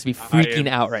fan has to be freaking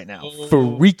out right now.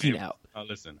 Freaking out.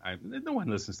 Listen, no one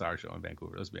listens to our show in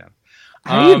Vancouver. Let's be honest.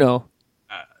 How do you know?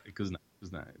 Because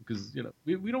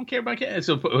we don't care about Canada.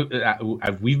 So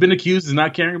we've been accused of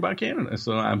not caring about Canada.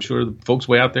 So I'm sure the folks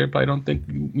way out there probably don't think,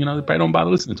 they probably don't bother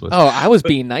listening to us. Oh, I was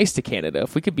being nice to Canada.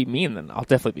 If we could be mean, then I'll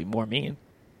definitely be more mean.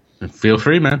 Feel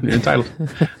free, man. You're entitled.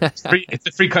 It's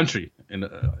a free country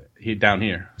down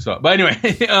here. So, but anyway,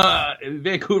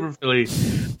 Vancouver, Philly.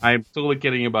 I'm totally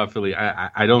kidding about Philly.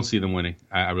 I don't see them winning.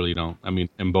 I really don't. I mean,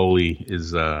 Mboli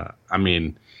is.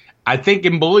 I think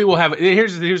Mboli will have.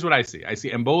 Here's what I see. I see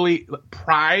Mboli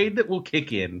pride will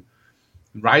kick in.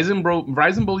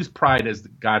 Mboli's pride has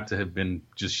got to have been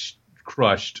just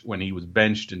crushed when he was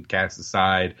benched and cast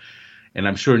aside, and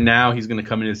I'm sure now he's going to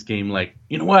come in this game like,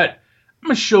 you know what? I'm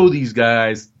going to show these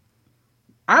guys.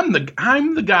 I'm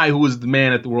the guy who was the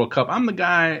man at the World Cup. I'm the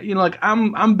guy. I'm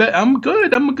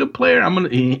good. I'm a good player. I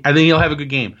think he'll have a good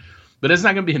game, but it's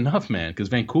not going to be enough, man, because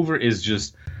Vancouver is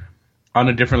just on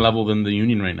a different level than the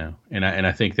Union right now, and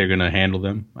I think they're going to handle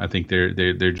them. I think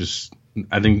they're just.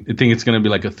 I think it's going to be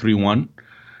like a 3-1,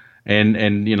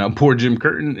 and poor Jim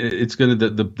Curtin. It's going to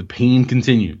the pain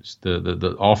continues.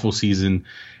 The awful season,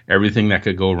 everything that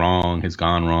could go wrong has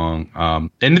gone wrong.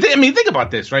 Think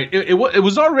about this, right? It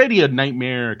was already a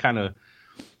nightmare kind of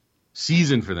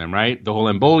season for them, right? The whole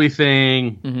Mboli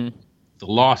thing, the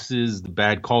losses, the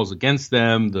bad calls against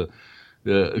them, the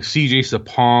CJ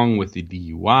Sapong with the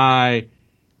DUI,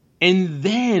 and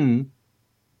then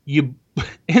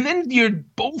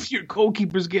both your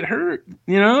goalkeepers get hurt,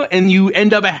 and you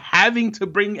end up having to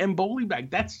bring Mboli back.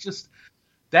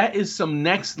 That is some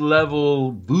next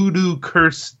level voodoo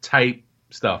curse type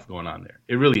stuff going on there.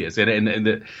 It really is.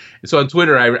 So on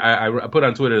Twitter, I put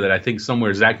on Twitter that I think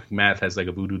somewhere Zach McMath has like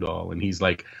a voodoo doll, and he's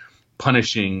like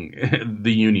punishing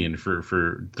the Union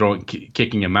for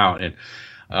kicking him out. And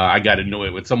I got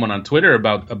annoyed with someone on Twitter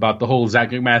about the whole Zach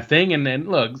McMath thing. And then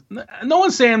look, no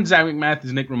one's saying Zach McMath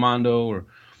is Nick Rimando or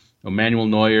Manuel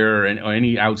Neuer or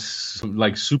any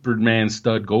like Superman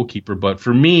stud goalkeeper. But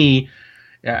for me,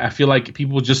 I feel like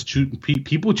people choose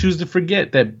to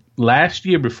forget that last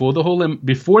year before the whole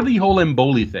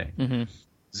Mboli thing,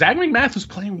 Zach McMath was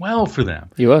playing well for them.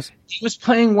 He was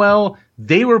playing well.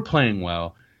 They were playing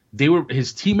well.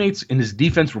 His teammates and his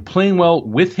defense were playing well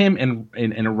with him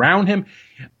and around him.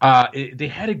 They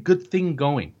had a good thing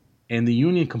going, and the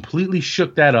Union completely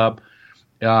shook that up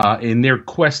in their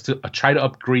quest to try to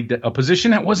upgrade a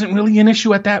position that wasn't really an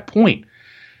issue at that point.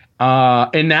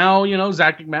 And now,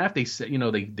 Zach McMath,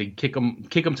 they kick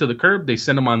him to the curb. They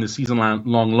send him on the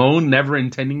season-long loan, never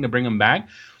intending to bring him back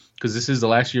because this is the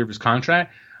last year of his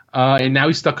contract. And now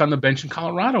he's stuck on the bench in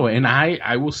Colorado. And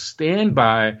I will stand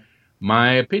by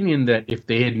my opinion that if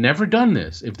they had never done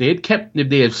this, if they had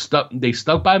stuck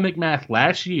by McMath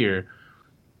last year,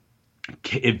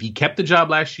 if he kept the job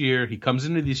last year, he comes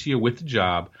into this year with the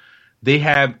job, they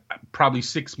have probably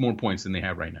 6 more points than they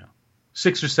have right now.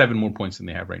 6 or 7 more points than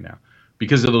they have right now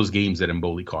because of those games that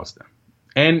Mboli cost them.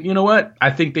 And you know what? I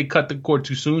think they cut the cord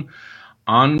too soon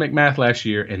on McMath last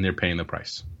year, and they're paying the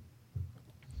price.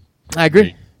 I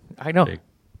agree. I know. I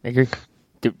agree.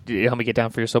 Do you help me get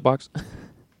down for your soapbox?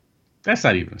 That's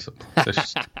not even a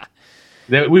soapbox.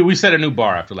 We set a new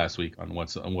bar after last week on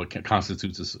what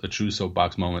constitutes a true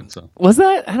soapbox moment. So was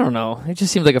that? I don't know. It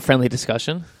just seemed like a friendly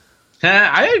discussion.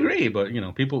 I agree, but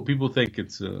people think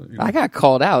it's. I got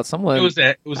called out. Someone.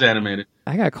 It was animated.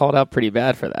 I got called out pretty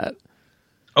bad for that.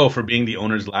 Oh, for being the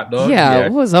owner's lapdog? Yeah,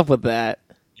 what was up with that?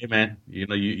 Hey man,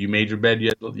 you made your bed,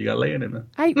 you got to lay in it, man.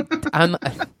 I'm.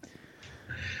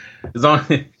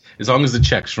 As long as the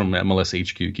checks from MLS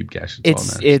HQ keep cashing.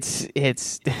 It's.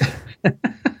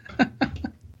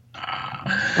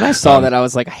 When I saw that, I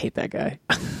was like, I hate that guy.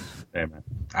 Hey man,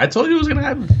 I told you it was gonna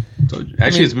happen.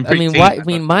 Actually, it's been pretty.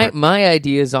 My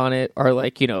ideas on it are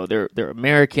like, they're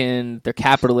American, they're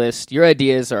capitalist. Your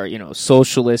ideas are,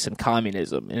 socialist and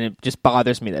communism, and it just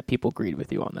bothers me that people agreed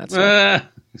with you on that stuff.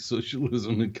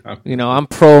 Socialism and communism. I'm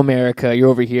pro-America. You're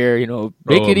over here,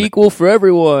 make it equal for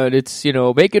everyone. It's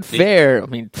make it fair.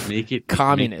 Make it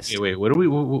communist. Wait, what do we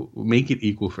make it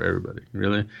equal for everybody?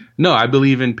 Really? No, I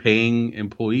believe in paying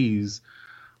employees.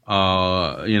 Here's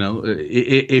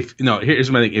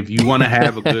my thing. If you want to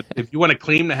have if you want to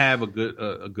claim to have a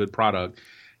good product,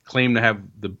 claim to have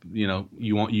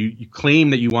you claim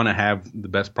that you want to have the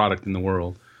best product in the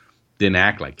world, then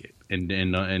act like it.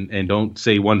 and don't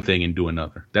say one thing and do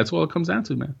another. That's all it comes down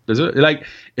to, man. Like,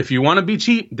 if you want to be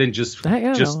cheap, then just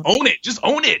own it. Just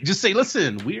own it. Just say,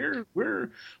 listen,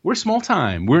 we're small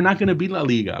time. We're not going to be La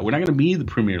Liga. We're not going to be the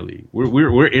Premier League.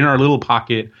 We're in our little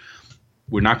pocket.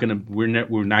 We're not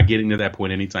getting to that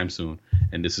point anytime soon.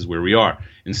 And this is where we are.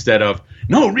 Instead of,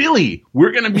 no, really,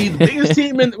 we're gonna be the biggest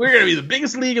team and we're gonna be the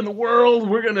biggest league in the world.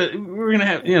 We're gonna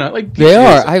have, like they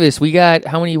are. Ibis, we got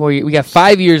how many more years? We got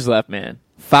 5 years left, man.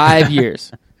 5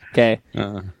 years. Okay.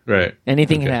 Right.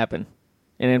 Anything can happen.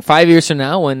 And in 5 years from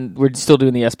now, when we're still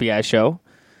doing the SBI show,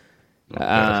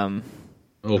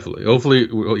 hopefully,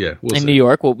 we'll in see. New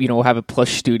York, we'll have a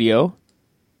plush studio,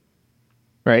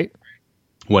 right?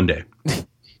 One day.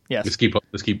 Yes. Let's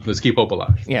keep hope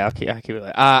alive. Yeah, okay, I'll keep it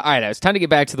alive. All right, it's time to get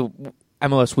back to the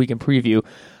MLS weekend preview.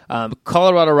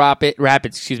 Colorado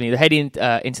Rapids, they're heading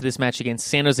into this match against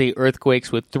San Jose Earthquakes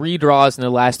with 3 draws in their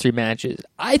last 3 matches.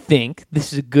 I think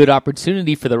this is a good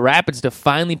opportunity for the Rapids to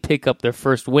finally pick up their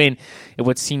first win in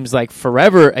what seems like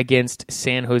forever against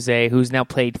San Jose, who's now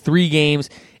played 3 games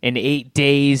in 8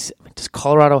 days. Does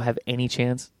Colorado have any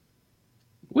chance?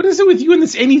 What is it with you and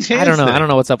this any chance? I don't know. Then? I don't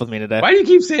know what's up with me today. Why do you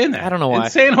keep saying that? I don't know why.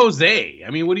 It's San Jose. I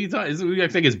mean, what are you talking? I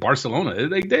think it's Barcelona.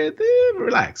 Like, they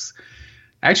relax.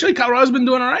 Actually, Colorado's been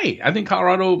doing all right. I think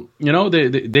Colorado,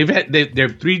 they've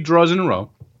had 3 draws in a row.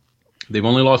 They've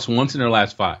only lost once in their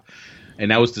last 5,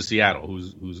 and that was to Seattle,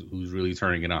 who's really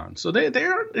turning it on. So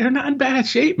they're not in bad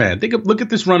shape, man. Look at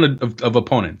this run of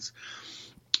opponents.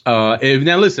 Now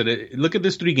listen, look at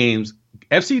this 3 games: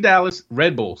 FC Dallas,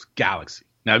 Red Bulls, Galaxy.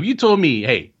 Now, if you told me,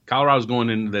 hey, Colorado's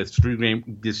going into this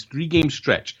 3-game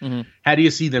stretch, how do you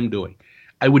see them doing?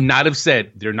 I would not have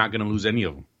said they're not going to lose any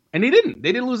of them. And they didn't.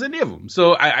 They didn't lose any of them.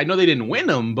 So I know they didn't win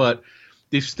them, but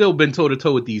they've still been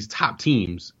toe-to-toe with these top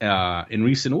teams in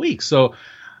recent weeks. So,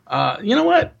 you know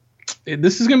what?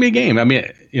 This is going to be a game. I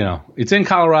mean, it's in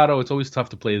Colorado. It's always tough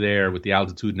to play there with the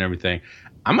altitude and everything.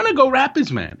 I'm going to go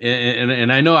Rapids, man.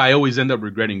 And I know I always end up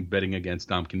regretting betting against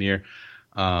Dom Kinnear.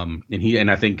 And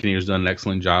I think Kinnear's done an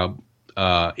excellent job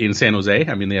in San Jose.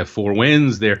 I mean, they have 4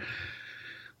 wins.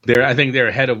 I think they're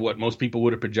ahead of what most people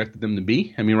would have projected them to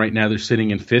be. I mean, right now they're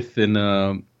sitting in 5th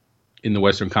in the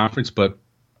Western Conference, but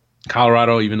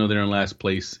Colorado, even though they're in last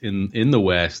place in the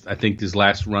West, I think this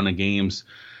last run of games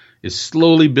is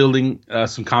slowly building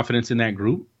some confidence in that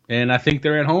group. And I think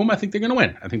they're at home. I think they're going to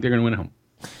win. I think they're going to win at home.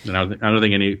 And I don't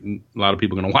think a lot of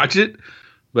people are going to watch it,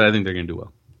 but I think they're going to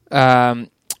do well.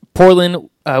 Portland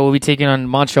will be taking on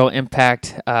Montreal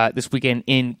Impact this weekend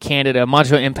in Canada.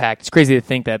 Montreal Impact, it's crazy to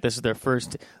think that this is their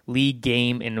first league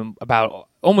game in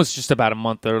almost about a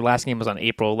month. Their last game was on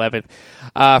April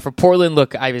 11th. For Portland,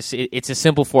 look, it's a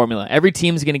simple formula. Every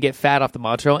team is going to get fat off the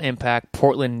Montreal Impact.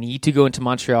 Portland need to go into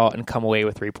Montreal and come away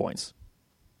with 3 points.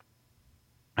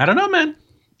 I don't know, man.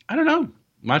 I don't know.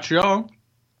 Montreal,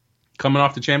 coming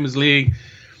off the Champions League,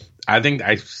 I think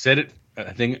I said it.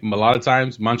 I think a lot of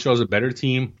times Montreal's a better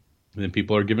team than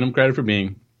people are giving them credit for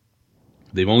being.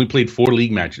 They've only played 4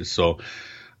 league matches, so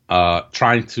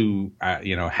trying to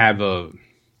have a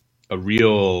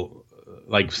real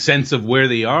sense of where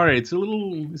they are, it's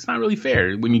not really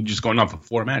fair when you're just going off of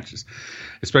 4 matches,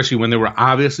 especially when they were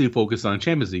obviously focused on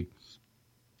Champions League.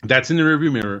 That's in the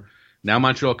rearview mirror. Now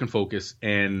Montreal can focus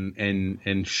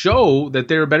and show that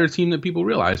they're a better team than people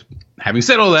realize. Having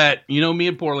said all that, me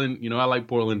and Portland, I like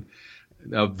Portland.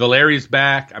 Valeri's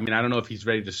back. I mean, I don't know if he's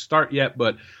ready to start yet,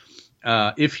 but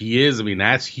if he is, I mean,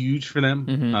 that's huge for them.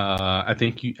 Mm-hmm. I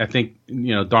think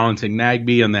Darlington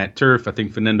Nagbe on that turf. I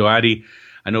think Fernando Adi.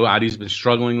 I know Adi's been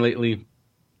struggling lately,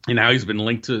 and now he's been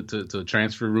linked to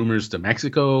transfer rumors to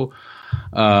Mexico.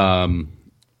 I'm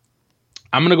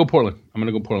gonna go Portland.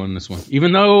 In this one,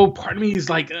 even though part of me is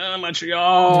like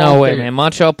Montreal. No way, man.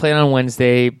 Montreal played on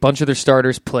Wednesday. Bunch of their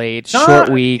starters played. Short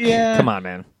week. Yeah. Come on,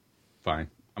 man. Fine.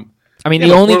 I mean,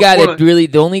 the only guy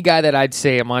that I'd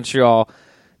say in Montreal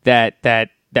that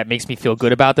makes me feel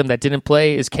good about them that didn't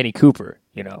play is Kenny Cooper.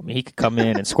 He could come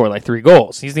in and score like 3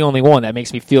 goals. He's the only one that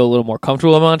makes me feel a little more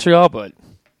comfortable in Montreal. But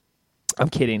I'm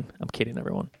kidding,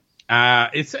 everyone.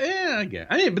 But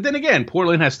then again,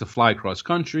 Portland has to fly cross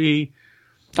country.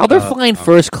 Oh, they're flying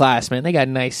first class, man. They got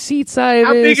nice seats out of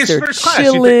How big is They're first class?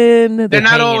 chilling. They're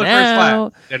not all in out. first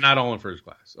class. They're not all in first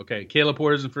class. Okay, Caleb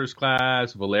Porter's in first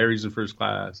class. Valeri's in first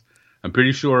class. I'm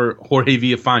pretty sure Jorge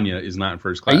Villafana is not in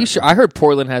first class. Are you sure? I heard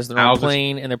Portland has their own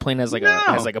plane, and their plane has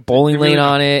a bowling lane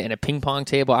on it and a ping pong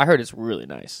table. I heard it's really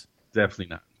nice.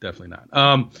 Definitely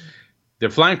not. They're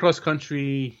flying cross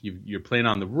country. You're playing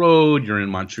on the road. You're in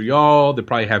Montreal. They're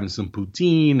probably having some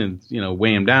poutine and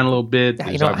weigh them down a little bit.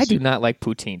 I do not like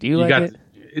poutine. Do you like it?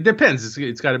 It depends.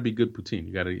 It's got to be good poutine.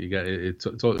 You got it's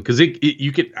because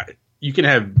you can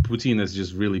have poutine that's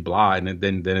just really blah, and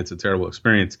then it's a terrible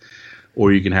experience,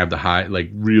 or you can have the high, like,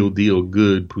 real deal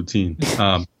good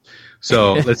poutine.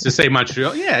 So let's just say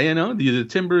Montreal. Yeah, the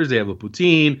Timbers, they have a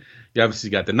poutine. You obviously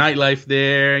got the nightlife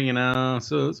there,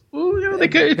 So they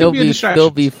could be a distraction.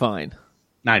 They'll be fine.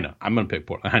 I know. I'm gonna pick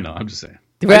Portland. I know. I'm just saying.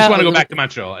 I just want to go back to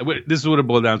Montreal. This is what it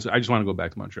boiled down to. I just want to go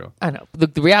back to Montreal. I know.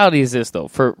 The reality is this, though.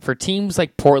 For teams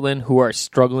like Portland who are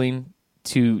struggling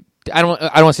to, I don't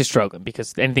want to say struggling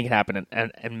because anything can happen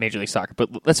in Major League Soccer.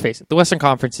 But let's face it, the Western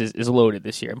Conference is loaded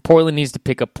this year, and Portland needs to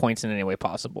pick up points in any way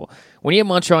possible. When you have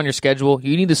Montreal on your schedule,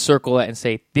 you need to circle that and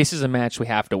say, this is a match we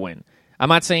have to win. I'm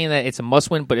not saying that it's a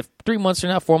must-win, but if 3 months from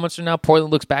now, 4 months from now,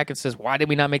 Portland looks back and says, why did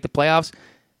we not make the playoffs?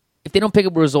 If they don't pick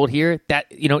up a result here, that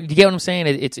you get what I'm saying?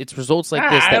 It's results like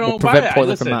this that will prevent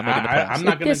Portland from not making the playoffs. I'm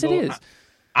not going to go. It is.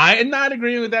 I am not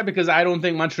agreeing with that because I don't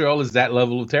think Montreal is that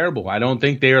level of terrible. I don't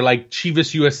think they are like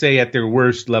Chivas USA at their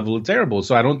worst level of terrible.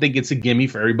 So I don't think it's a gimme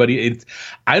for everybody.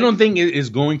 I don't think it is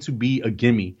going to be a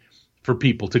gimme for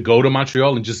people to go to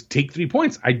Montreal and just take 3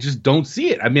 points. I just don't see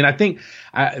it. I mean, I think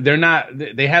they're not.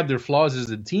 They have their flaws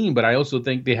as a team, but I also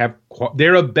think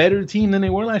they're a better team than they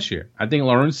were last year. I think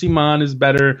Laurent Simon is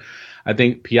better. I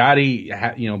think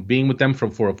Piatti, being with them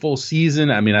for a full season.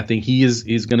 I mean, I think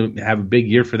he's going to have a big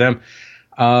year for them.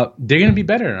 They're going to be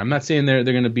better. I'm not saying they're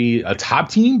going to be a top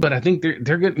team, but I think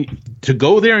they're going to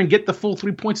go there and get the full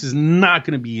 3 points is not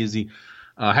going to be easy.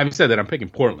 Having said that, I'm picking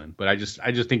Portland, but I just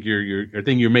think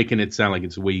you're making it sound like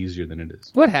it's way easier than it is.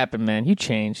 What happened, man? You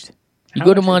changed. You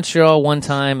go to Montreal one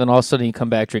time, and all of a sudden you come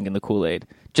back drinking the Kool-Aid,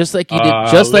 just like you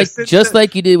did,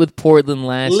 like you did with Portland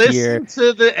last year. Listen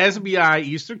to the SBI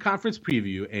Eastern Conference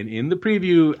preview, and in the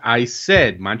preview, I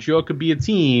said Montreal could be a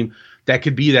team that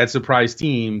could be that surprise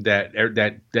team that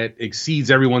exceeds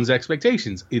everyone's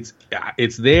expectations. It's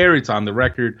there. It's on the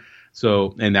record.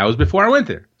 So, and that was before I went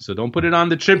there. So don't put it on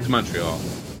the trip to Montreal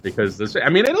because look,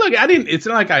 it's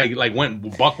not like I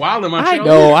went buck wild in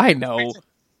Montreal. I know.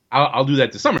 I'll do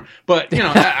that this summer. But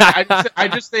I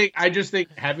just think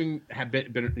having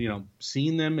been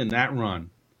seeing them in that run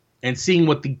and seeing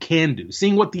what they can do,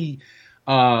 seeing what the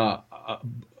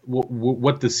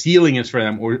what the ceiling is for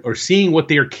them, or seeing what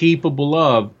they are capable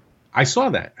of. I saw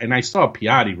that, and I saw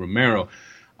Piatti, Romero,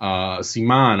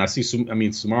 Simon. I see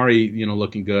Sumari,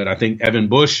 looking good. I think Evan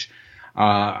Bush,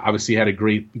 obviously had a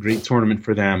great tournament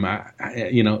for them.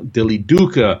 Dilly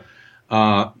Duca,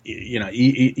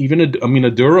 even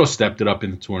Aduro stepped it up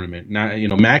in the tournament. Now,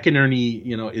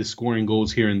 McInerney, is scoring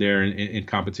goals here and there in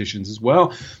competitions as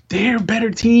well. They're a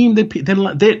better team they're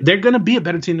going to be a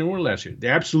better team than they were last year. They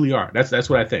absolutely are. That's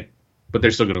what I think. But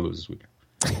they're still going to lose this weekend.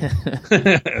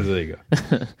 There you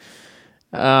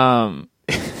go.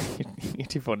 You're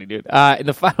too funny, dude. In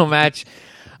the final match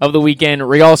of the weekend,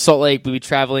 Real Salt Lake will be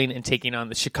traveling and taking on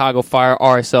the Chicago Fire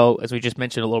RSL. As we just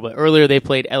mentioned a little bit earlier, they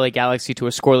played LA Galaxy to a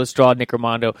scoreless draw. Nick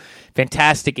Armando,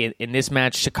 fantastic in this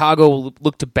match. Chicago will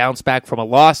look to bounce back from a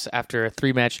loss after a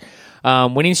 3-match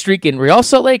winning streak. In Real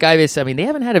Salt Lake, they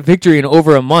haven't had a victory in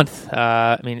over a month.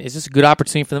 Is this a good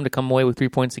opportunity for them to come away with 3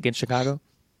 points against Chicago?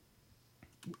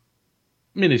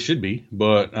 It should be,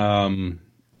 but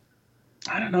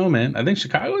I don't know, man. I think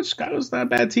Chicago's not a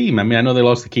bad team. I know they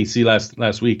lost to KC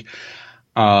last week,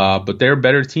 but they're a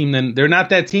better team than they're not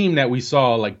that team that we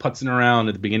saw like putzing around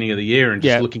at the beginning of the year and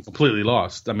just looking completely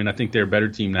lost. I think they're a better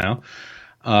team now.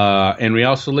 And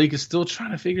Real Salt Lake is still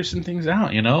trying to figure some things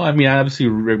out. Obviously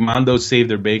Raimondo saved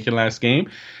their bacon last game.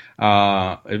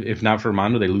 If not for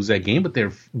Raimondo, they lose that game. But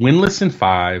they're winless in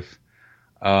 5.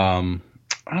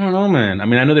 I don't know, man. I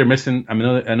know they're missing. I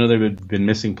know they've been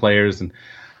missing players and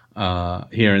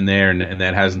here and there, and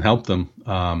that hasn't helped them.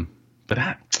 But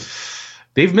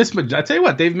they've missed. I tell you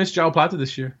what, they've missed João Plata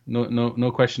this year.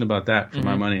 No question about that. For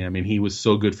my money, he was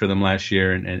so good for them last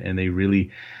year, and they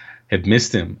really have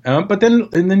missed him. But then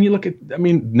you look at.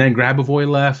 Then Grabavoy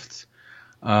left.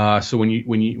 So when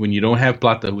you don't have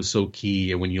Plata, who was so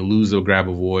key, and when you lose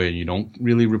Grabavoy and you don't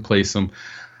really replace him.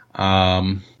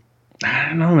 I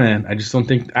don't know, man. I just don't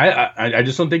think I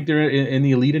just don't think they're in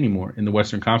the elite anymore in the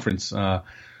Western Conference,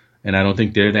 and I don't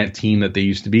think they're that team that they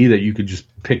used to be that you could just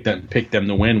pick them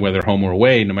to win, whether home or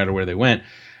away, no matter where they went.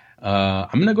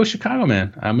 I'm gonna go Chicago,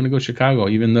 man. I'm gonna go Chicago,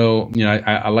 even though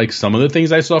I like some of the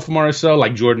things I saw from RSL,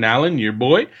 like Jordan Allen, your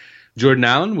boy. Jordan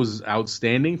Allen was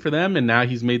outstanding for them, and now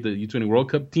he's made the U-20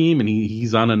 World Cup team, and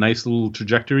he's on a nice little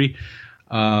trajectory.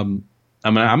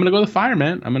 I'm gonna go the Fire,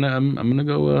 man. I'm gonna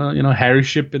go Harry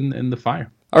Ship in the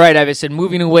Fire. All right, Iverson,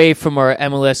 moving away from our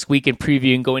MLS weekend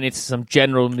preview and going into some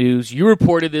general news, you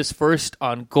reported this first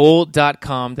on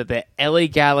Goal.com that the LA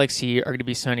Galaxy are going to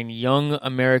be signing young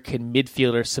American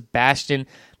midfielder Sebastian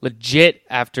Legit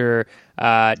after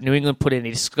New England put in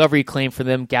a discovery claim for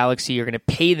them. Galaxy are going to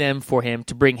pay them for him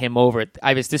to bring him over.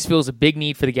 Ivis, this feels a big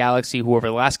need for the Galaxy, who over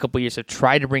the last couple of years have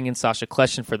tried to bring in Sasha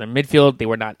Kljestan for their midfield. They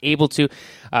were not able to.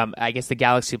 I guess the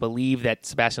Galaxy believe that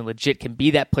Sebastian Legit can be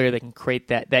that player that can create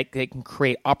that can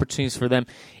create opportunities for them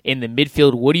in the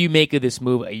midfield. What do you make of this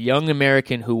move? A young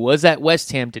American who was at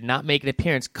West Ham, did not make an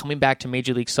appearance, coming back to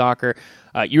Major League Soccer.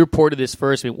 You reported this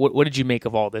first. I mean, what did you make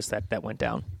of all this that went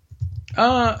down?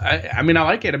 I mean, I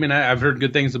like it. I mean, I've heard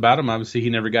good things about him. Obviously, he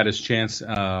never got his chance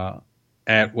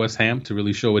at West Ham to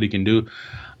really show what he can do.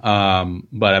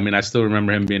 But I mean, I still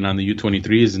remember him being on the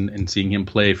U-23s and seeing him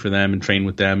play for them and train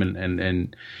with them.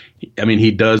 And I mean,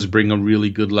 he does bring a really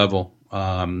good level.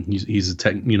 He's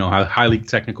a highly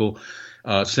technical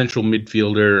central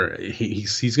midfielder.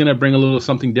 He's going to bring a little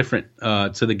something different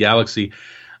to the Galaxy.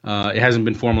 It hasn't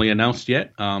been formally announced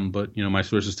yet, but my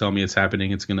sources tell me it's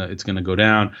happening. It's gonna go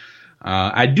down.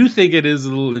 I do think it is a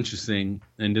little interesting,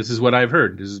 and this is what I've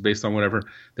heard. This is based on whatever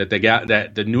that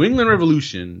the New England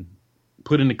Revolution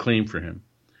put in a claim for him,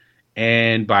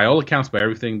 and by all accounts, by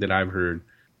everything that I've heard,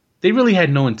 they really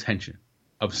had no intention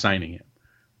of signing him,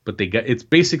 but it's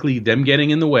basically them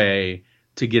getting in the way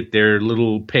to get their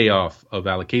little payoff of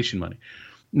allocation money.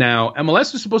 Now,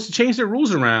 MLS was supposed to change their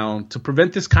rules around to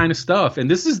prevent this kind of stuff,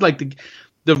 and this is like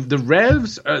the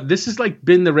Revs. This has like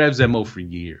been the Revs' MO for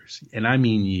years, and I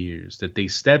mean years. That they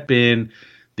step in,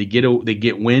 they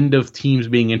get wind of teams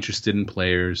being interested in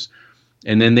players,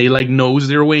 and then they like nose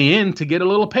their way in to get a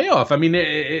little payoff. I mean,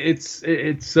 it's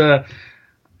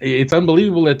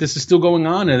unbelievable that this is still going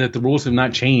on and that the rules have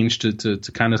not changed to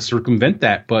kind of circumvent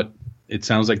that. But it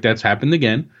sounds like that's happened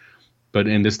again. But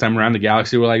in this time around, the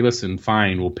Galaxy were like, "Listen,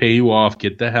 fine, we'll pay you off.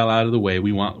 Get the hell out of the way.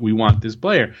 We want this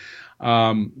player."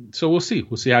 So we'll see.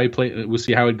 We'll see how he play. We'll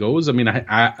see how it goes. I mean,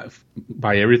 I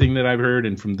by everything that I've heard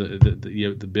and from the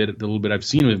little bit I've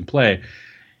seen him play,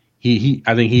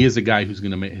 I think he is a guy who's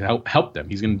going to help them.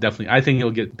 He's going to definitely. I think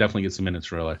he'll definitely get some minutes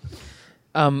for LA.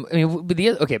 I mean, but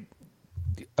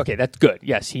Okay, that's good.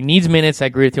 Yes, he needs minutes. I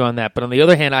agree with you on that. But on the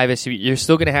other hand, Ivis, you're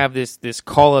still going to have this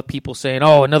call of people saying,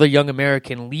 "Oh, another young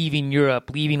American leaving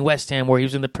Europe, leaving West Ham, where he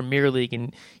was in the Premier League,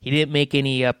 and he didn't make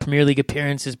any Premier League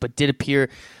appearances, but did appear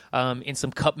in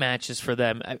some cup matches for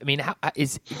them." I mean,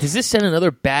 does this send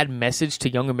another bad message to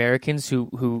young Americans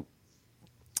who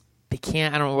they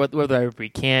can't? I don't know whether they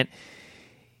can't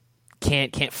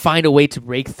find a way to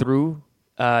break through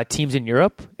teams in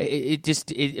Europe.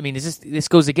 This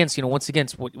goes against, once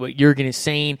against what Jurgen is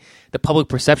saying, the public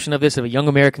perception of this, of a young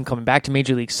American coming back to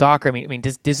Major League Soccer. I mean,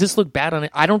 does this look bad on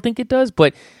it? I don't think it does,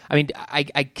 but I mean, I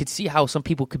could see how some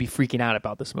people could be freaking out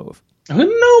about this move.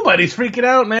 Nobody's freaking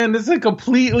out, man. This is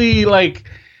completely like,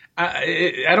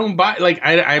 I don't buy, like,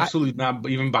 I absolutely not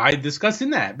even buy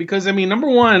discussing that, because I mean, number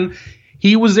one,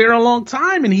 he was there a long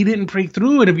time and he didn't break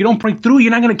through. And if you don't break through,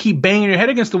 you're not going to keep banging your head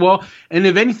against the wall. And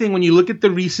if anything, when you look at the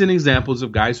recent examples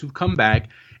of guys who've come back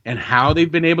and how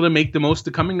they've been able to make the most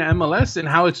of coming to MLS and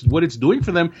what it's doing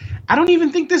for them, I don't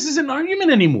even think this is an argument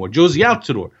anymore. Josie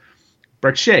Altidore,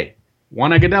 Brett Shea,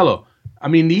 Juan Agudelo. I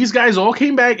mean, these guys all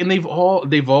came back and they're all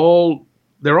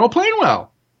playing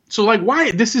well. So like,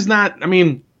 why? This is not, I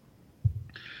mean,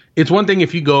 it's one thing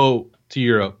if you go to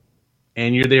Europe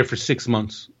and you're there for 6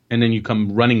 months and then you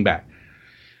come running back.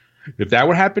 If that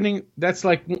were happening, that's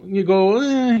like, you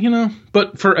go,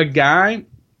 But for a guy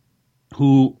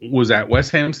who was at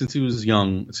West Ham since he was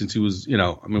young,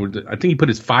 I think he put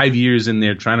his 5 years in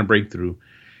there trying to break through.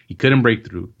 He couldn't break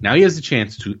through. Now he has the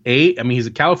chance to, he's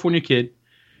a California kid.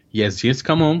 He has a chance to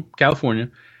come home, California,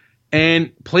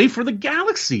 and play for the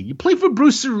Galaxy. You play for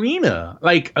Bruce Arena.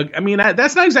 Like,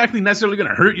 that's not exactly necessarily going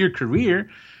to hurt your career.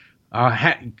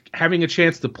 Having a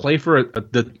chance to play for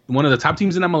one of the top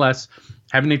teams in MLS,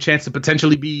 having a chance to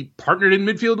potentially be partnered in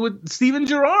midfield with Steven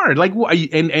Gerrard, like,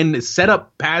 and set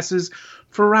up passes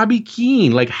for Robbie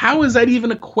Keane. Like, how is that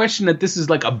even a question that this is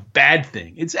like a bad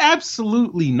thing? It's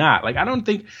absolutely not. Like, I don't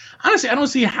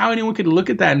see how anyone could look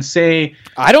at that and say,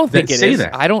 I don't think it is.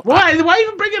 That. Why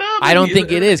even bring it up? I don't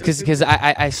think it is, because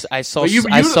I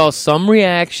saw some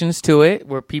reactions to it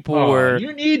where people were.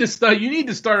 You need to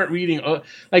start reading.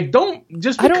 Don't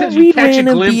just because I don't read you catch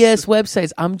random a glimpse. BS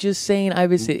websites. I'm just saying,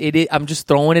 I'm just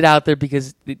throwing it out there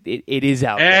because it is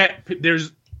out there.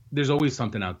 There's always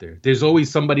something out there. There's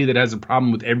always somebody that has a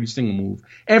problem with every single move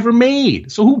ever made.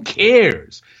 So who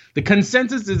cares? The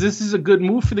consensus is this is a good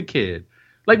move for the kid.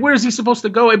 Like, where is he supposed to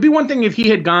go? It'd be one thing if he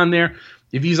had gone there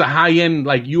if he's a high-end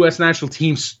like U.S. national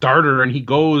team starter and he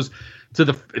goes to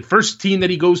the first team that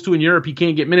he goes to in Europe, he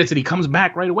can't get minutes and he comes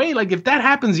back right away. Like if that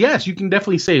happens, yes, you can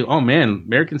definitely say, oh man,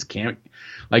 Americans can't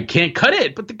cut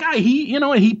it. But the guy,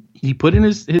 he put in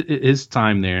his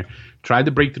time there, tried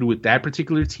to break through with that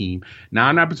particular team. Now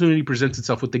an opportunity presents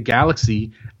itself with the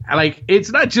Galaxy. Like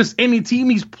it's not just any team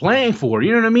he's playing for.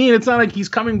 You know what I mean? It's not like he's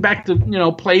coming back to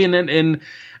play in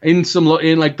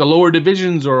like the lower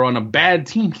divisions or on a bad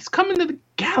team. He's coming to the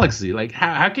Galaxy. Like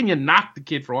how can you knock the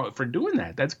kid for doing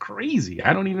that? That's crazy.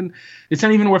 It's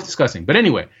not even worth discussing. But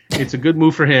anyway, it's a good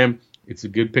move for him. It's a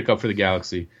good pickup for the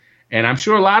Galaxy. And I'm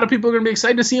sure a lot of people are going to be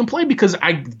excited to see him play because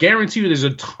I guarantee you there's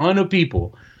a ton of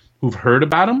people who've heard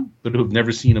about him but who've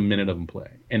never seen a minute of him play.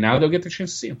 And now they'll get the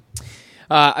chance to see him.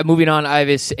 Moving on,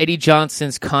 Ivis, Eddie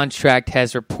Johnson's contract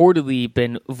has reportedly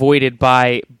been voided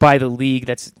by the league.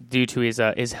 That's due to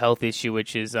his health issue,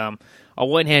 which is on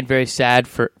one hand very sad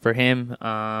for him.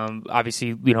 Obviously,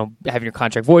 having your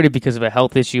contract voided because of a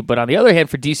health issue, but on the other hand,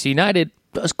 for DC United, it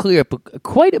does clear up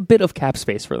quite a bit of cap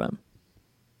space for them.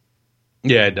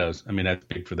 Yeah, it does. I mean, that's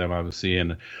big for them, obviously,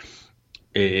 and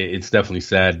it's definitely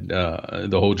sad,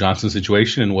 the whole Johnson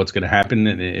situation and what's going to happen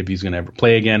and if he's going to ever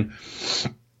play again.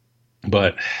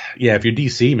 But yeah, if you're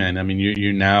DC, man, I mean,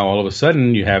 you're now all of a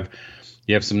sudden you have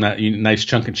some nice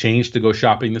chunk of change to go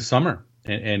shopping this summer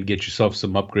and get yourself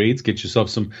some upgrades, get yourself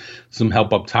some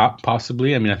help up top,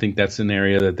 possibly. I mean, I think that's an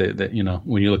area that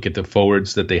when you look at the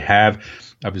forwards that they have,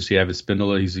 obviously you have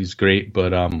Espindola, he's great,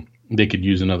 but they could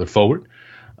use another forward.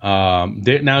 Now,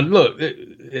 look,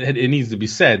 it needs to be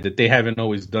said that they haven't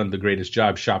always done the greatest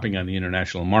job shopping on the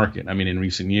international market. I mean, in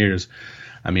recent years,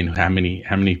 I mean, how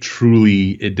many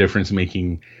truly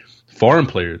difference-making foreign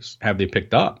players have they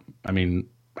picked up? I mean,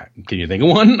 can you think of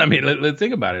one? I mean, let's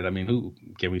think about it. I mean, who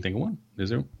can we think of one? Is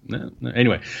there? No.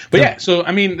 Anyway, but yeah. So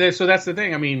I mean, so that's the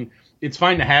thing. I mean, it's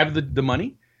fine to have the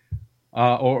money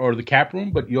or the cap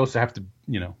room, but you also have to,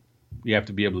 you have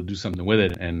to be able to do something with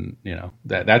it, and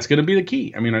that's going to be the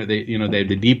key. I mean, are they, they have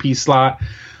the DP slot.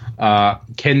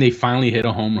 Can they finally hit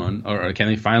a home run, or can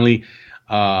they finally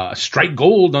strike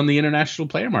gold on the international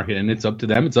player market? And it's up to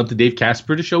them. It's up to Dave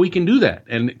Casper to show he can do that.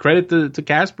 And credit to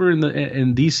Casper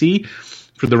and DC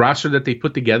for the roster that they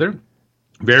put together.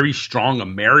 Very strong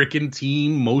American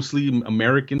team, mostly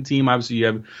American team. Obviously, you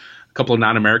have a couple of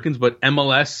non-Americans, but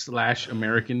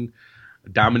MLS/American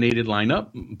dominated lineup.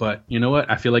 But you know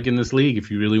what? I feel like in this league, if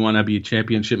you really want to be a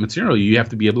championship material, you have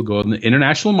to be able to go in the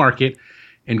international market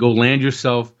and go land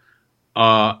yourself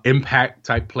impact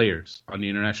type players on the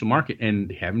international market. And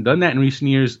they haven't done that in recent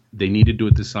years. They need to do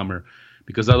it this summer,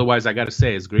 because otherwise, I got to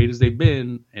say, as great as they've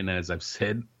been, and as I've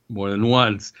said more than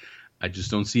once, I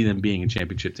just don't see them being a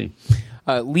championship team.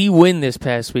 Lee Wynn this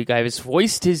past week, I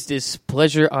voiced his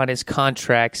displeasure on his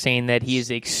contract, saying that he is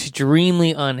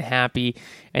extremely unhappy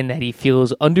and that he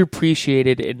feels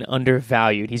underappreciated and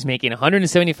undervalued. He's making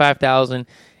 $175,000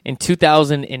 in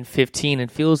 2015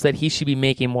 and feels that he should be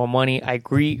making more money. I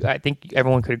agree. I think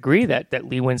everyone could agree that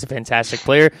Lee Wynn's a fantastic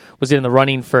player, was in the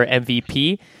running for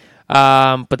MVP.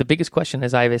 But the biggest question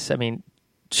is, Ivis, I mean,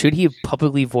 should he have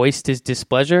publicly voiced his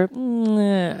displeasure?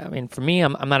 I mean, for me,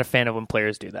 I'm not a fan of when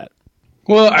players do that.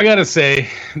 Well, I gotta say,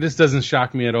 this doesn't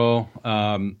shock me at all.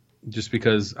 Just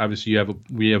because obviously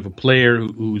we have a player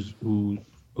who's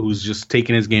just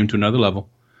taken his game to another level,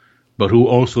 but who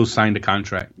also signed a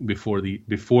contract before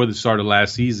the start of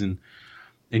last season.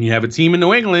 And you have a team in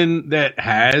New England that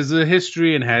has a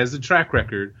history and has a track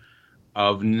record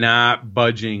of not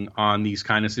budging on these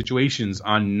kind of situations,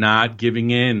 on not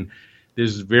giving in.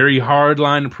 There's a very hard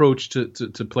line approach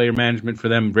to player management for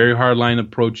them, very hard line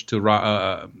approach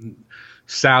to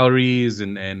salaries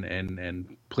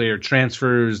and player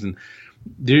transfers. And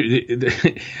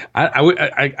I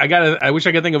wish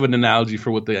I could think of an analogy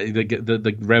for what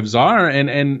the Revs are,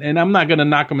 and I'm not going to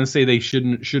knock them and say they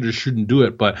should or shouldn't do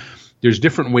it, but there's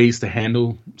different ways to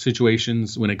handle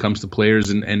situations when it comes to players,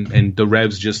 and the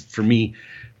Revs, just for me,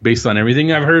 based on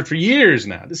everything I've heard for years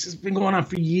now, this has been going on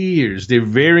for years. They're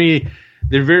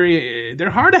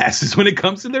hard asses when it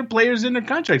comes to their players and their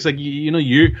contracts. Like,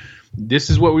 this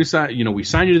is what we signed. We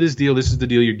signed you to this deal. This is the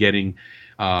deal you're getting.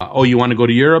 You want to go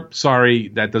to Europe? Sorry,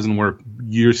 that doesn't work.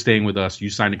 You're staying with us.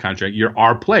 You signed a contract. You're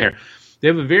our player. They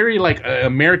have a very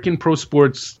American pro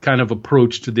sports kind of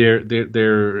approach to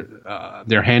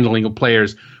their handling of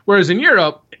players. Whereas in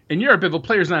Europe, if a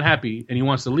player's not happy and he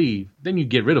wants to leave, then you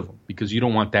get rid of him, because you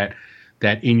don't want that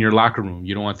in your locker room.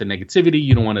 You don't want the negativity.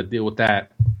 You don't want to deal with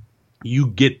that. You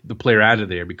get the player out of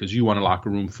there because you want a locker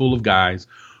room full of guys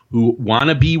who want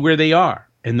to be where they are.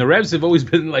 And the Revs have always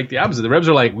been like the opposite. The Revs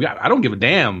are like, I don't give a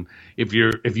damn if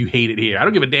you hate it here. I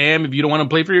don't give a damn if you don't want to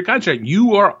play for your contract.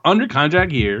 You are under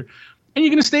contract here, and you're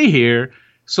going to stay here.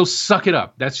 So suck it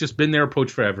up. That's just been their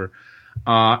approach forever.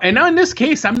 And now in this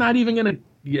case, I'm not even going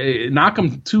to knock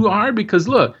them too hard because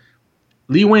look,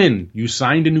 Lee Nguyen, you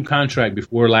signed a new contract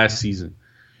before last season.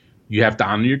 You have to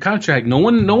honor your contract. No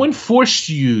one forced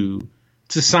you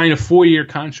to sign a 4-year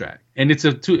contract. And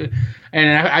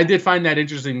I did find that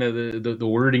interesting, the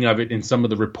wording of it in some of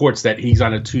the reports that he's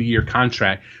on a 2-year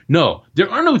contract. No, there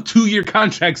are no 2-year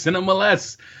contracts in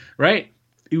MLS, right?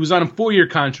 He was on a 4-year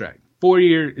contract.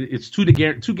 4-year, it's two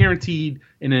guaranteed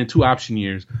and then 2 option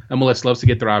years. MLS loves to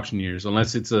get their option years,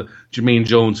 unless it's a Jermaine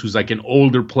Jones who's like an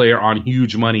older player on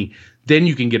huge money. Then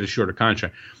you can get a shorter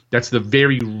contract. That's the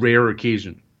very rare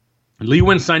occasion. Lee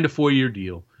Nguyen signed a 4-year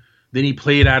deal. Then he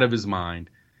played out of his mind.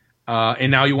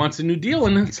 And now he wants a new deal.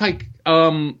 And it's like,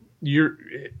 why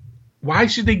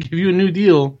should they give you a new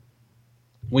deal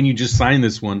when you just signed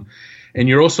this one? And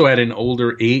you're also at an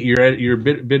older age. You're a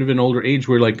bit of an older age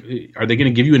where, like, are they going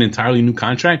to give you an entirely new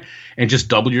contract and just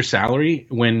double your salary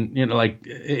when,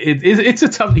 it's a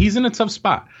tough, he's in a tough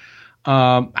spot.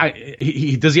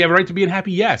 Does he have a right to be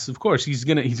unhappy? Yes, of course. He's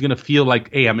gonna feel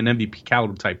like, hey, I'm an MVP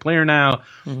caliber type player now.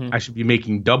 Mm-hmm. I should be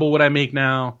making double what I make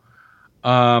now.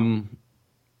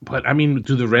 But I mean,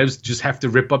 do the Revs just have to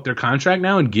rip up their contract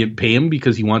now and pay him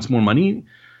because he wants more money?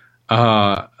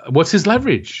 What's his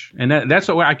leverage? And that's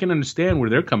what I can understand where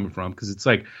they're coming from, because it's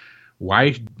like,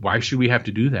 why should we have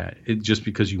to do that? Just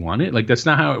because you want it? Like that's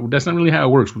not really how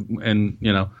it works. And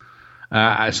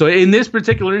so in this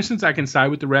particular instance, I can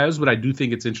side with the Revs, but I do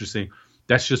think it's interesting.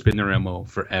 That's just been their MO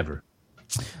forever.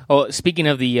 Oh, speaking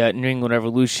of the New England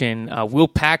Revolution, Will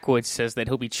Packwood says that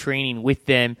he'll be training with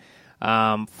them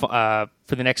for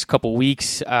the next couple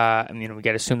weeks. We got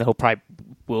to assume that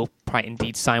will probably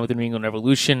indeed sign with the New England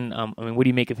Revolution. What do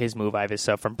you make of his move,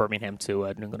 Ivis, from Birmingham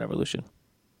to New England Revolution?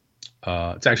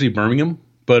 It's actually Birmingham,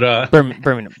 but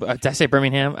Birmingham. Did I say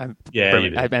Birmingham?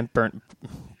 I meant Burn.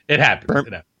 It happens.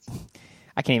 It happens.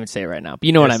 I can't even say it right now, but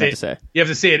you know what I meant to say. You have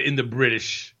to say it in the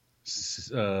British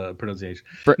pronunciation.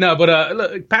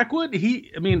 Look, Packwood,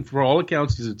 for all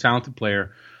accounts, he's a talented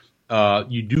player.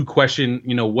 You do question,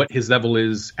 what his level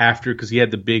is after, because he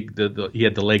had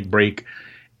the leg break,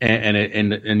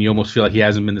 and you almost feel like he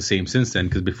hasn't been the same since then.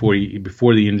 Because before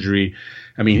the injury,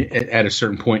 at a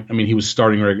certain point, he was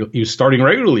starting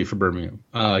regularly for Birmingham.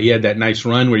 He had that nice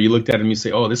run where you looked at him and you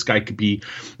say, oh, this guy could be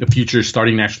the future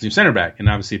starting national team center back, and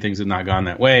obviously things have not gone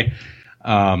that way.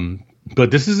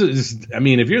 But this is,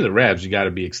 if you're the Revs, you got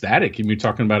to be ecstatic. You're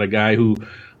talking about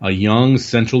a young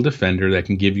central defender that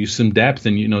can give you some depth,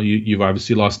 and you've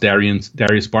obviously lost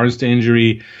Darius Barnes to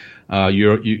injury.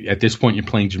 You at this point you're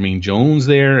playing Jermaine Jones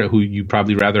there, who you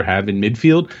probably rather have in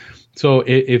midfield. So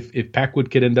if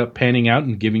Packwood could end up panning out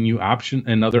and giving you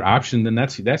another option, then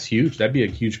that's huge. That'd be a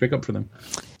huge pickup for them.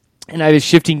 And I was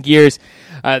shifting gears.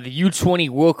 The U-20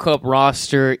 World Cup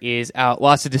roster is out.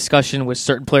 Lots of discussion with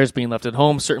certain players being left at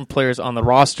home, certain players on the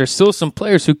roster. Still some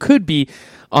players who could be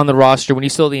on the roster. When you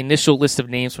saw the initial list of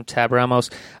names from Tab Ramos,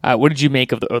 what did you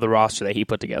make of the roster that he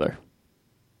put together?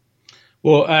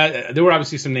 Well, there were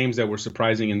obviously some names that were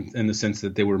surprising in the sense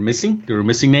that they were missing. There were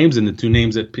missing names, and the 2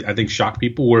 names that I think shocked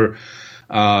people were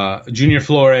Junior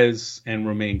Flores and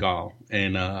Romain Gall.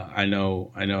 And I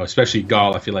know, especially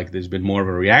Gall, I feel like there's been more of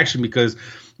a reaction because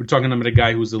we're talking about a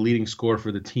guy who was the leading scorer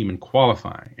for the team in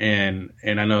qualifying. And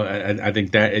I know, I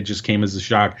think that it just came as a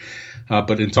shock.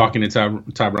 But in talking to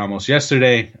Tab Ramos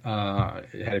yesterday,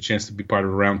 had a chance to be part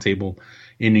of a roundtable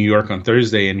in New York on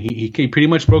Thursday, and he pretty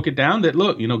much broke it down that,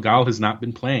 look, Gall has not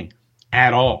been playing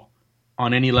at all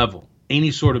on any level, any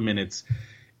sort of minutes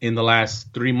in the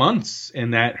last 3 months,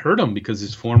 and that hurt him because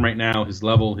his form right now, his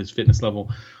level, his fitness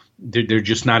level, they're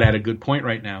just not at a good point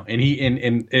right now. And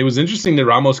it was interesting that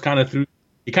Ramos kind of threw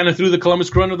the Columbus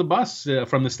Crew under the bus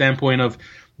from the standpoint of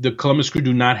the Columbus Crew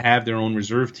do not have their own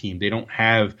reserve team. They don't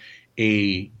have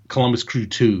a Columbus Crew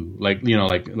 2 like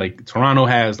Toronto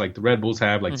has, like the Red Bulls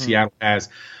have, like Seattle has.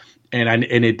 And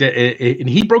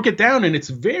he broke it down, and it's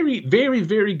a very, very,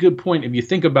 very good point if you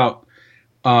think about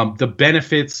the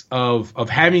benefits of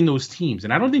having those teams.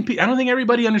 And I don't think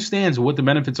everybody understands what the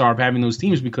benefits are of having those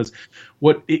teams, because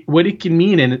what it can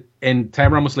mean, and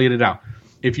Tab Ramos laid it out.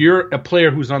 If you're a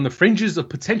player who's on the fringes of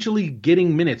potentially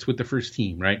getting minutes with the first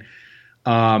team, right?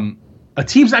 A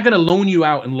team's not going to loan you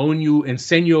out and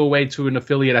send you away to an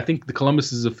affiliate. I think the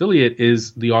Columbus's affiliate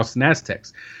is the Austin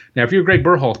Aztecs. Now, if you're Greg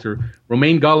Berhalter,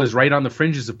 Romain Gall is right on the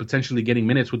fringes of potentially getting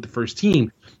minutes with the first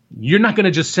team. You're not going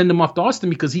to just send him off to Austin,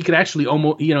 because he could actually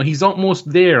he's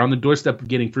almost there on the doorstep of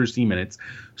getting first team minutes.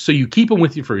 So you keep him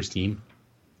with your first team.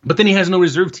 But then he has no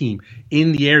reserve team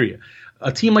in the area.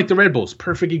 A team like the Red Bulls,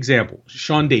 perfect example.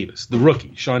 Sean Davis, the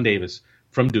rookie, Sean Davis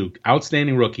from Duke,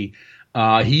 outstanding rookie.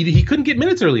 He couldn't get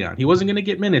minutes early on. He wasn't going to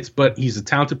get minutes, but he's a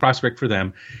talented prospect for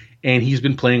them, and he's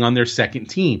been playing on their second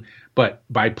team. But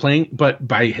by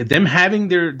them having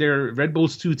their Red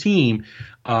Bulls 2 team,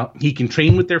 he can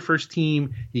train with their first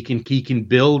team. He can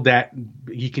build that.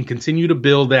 He can continue to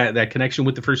build that connection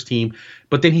with the first team.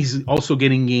 But then he's also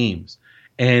getting games,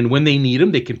 and when they need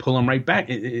him, they can pull him right back.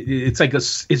 It's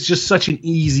just such an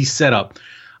easy setup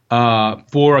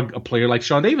for a player like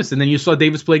Sean Davis. And then you saw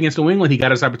Davis play against New England. He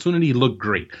got his opportunity. He looked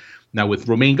great. Now with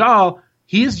Romain Gall,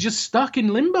 he is just stuck in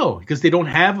limbo because they don't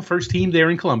have a first team there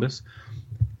in Columbus.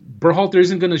 Berhalter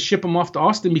isn't going to ship him off to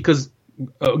Austin because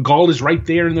Gall is right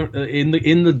there in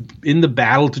the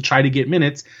battle to try to get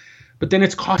minutes. But then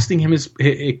it's costing him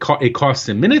it costs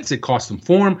him minutes, it costs him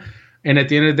form, and at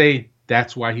the end of the day,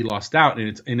 that's why he lost out.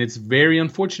 And it's very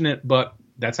unfortunate, but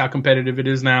that's how competitive it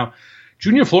is now.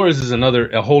 Junior Flores is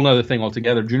a whole other thing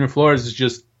altogether. Junior Flores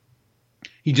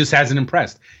he just hasn't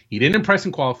impressed. He didn't impress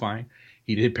in qualifying.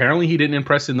 Apparently he didn't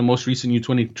impress in the most recent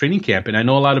U-20 training camp. And I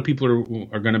know a lot of people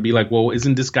are going to be like, well,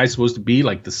 isn't this guy supposed to be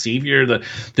like the savior, the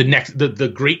next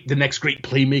great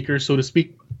playmaker, so to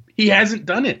speak? He hasn't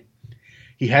done it.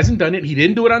 He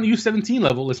didn't do it on the U-17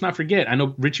 level. Let's not forget. I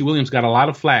know Richie Williams got a lot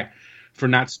of flack for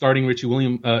not starting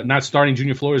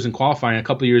Junior Flores in qualifying a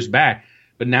couple of years back.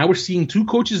 But now we're seeing two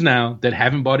coaches now that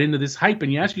haven't bought into this hype.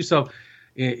 And you ask yourself,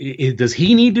 does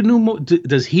he need to do more?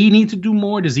 Does he need to do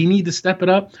more? Does he need to step it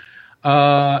up?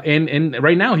 And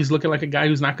right now he's looking like a guy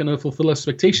who's not going to fulfill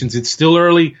expectations. It's still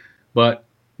early, but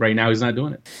right now he's not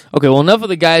doing it. Okay, well, enough of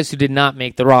the guys who did not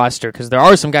make the roster, because there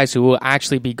are some guys who will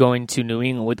actually be going to New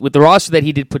England. With the roster that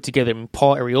he did put together, I mean,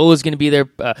 Paul Arriola is going to be there,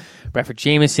 Bradford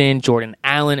Jamieson, Jordan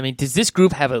Allen. I mean, does this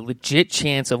group have a legit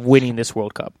chance of winning this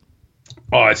World Cup?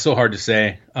 Oh, it's so hard to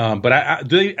say. But I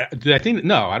think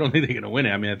no, I don't think they're going to win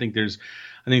it. I mean, I think there's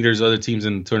other teams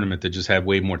in the tournament that just have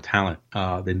way more talent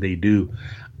than they do.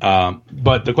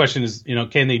 But the question is,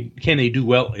 can they do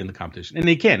well in the competition? And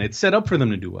they can. It's set up for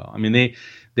them to do well. I mean,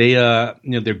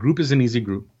 their group is an easy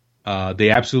group. They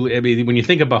absolutely. I mean, when you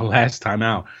think about last time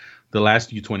out, the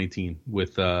last U-20 team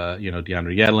with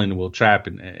DeAndre Yedlin, Will Trapp,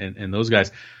 and those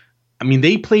guys. I mean,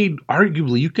 they played,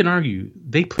 arguably, you can argue,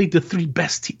 they played the three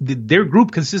best their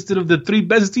group consisted of the three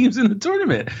best teams in the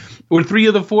tournament, or three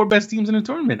of the four best teams in the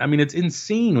tournament. I mean, it's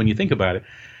insane when you think about it.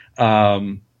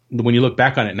 When you look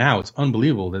back on it now, it's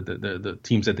unbelievable that the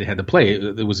teams that they had to play.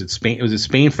 Was it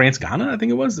Spain, France, Ghana? I think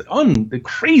it was. A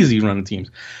crazy run of teams.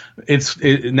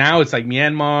 Now it's like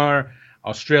Myanmar,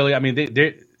 Australia. I mean,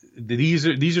 these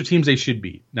are teams they should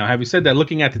beat. Now, having said that,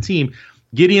 looking at the team,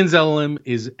 Gideon Zelalem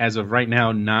is, as of right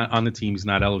now, not on the team. He's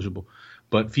not eligible.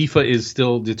 But FIFA is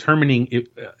still determining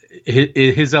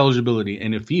his eligibility.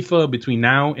 And if FIFA, between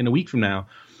now and a week from now,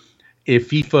 if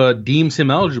FIFA deems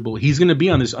him eligible, he's going to be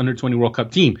on this Under-20 World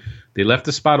Cup team. They left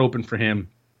the spot open for him.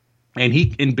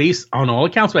 And based on all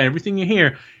accounts, by everything you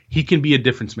hear, he can be a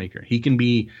difference maker. He can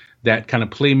be that kind of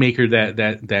playmaker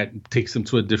that takes them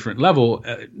to a different level.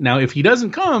 Now, if he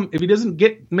doesn't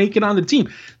make it on the team,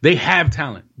 they have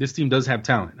talent. This team does have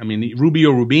talent. I mean,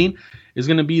 Rubio Rubin is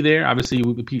going to be there. Obviously,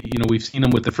 we've seen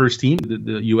him with the first team,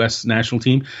 the U.S. national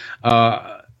team.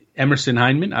 Emerson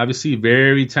Hyndman, obviously,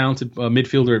 very talented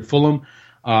midfielder at Fulham.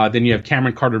 Then you have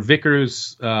Cameron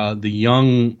Carter-Vickers, the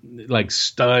young,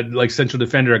 stud, central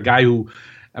defender, a guy who,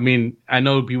 I mean, I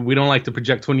know we don't like to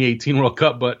project 2018 World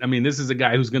Cup, but I mean, this is a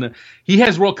guy he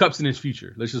has World Cups in his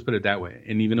future. Let's just put it that way.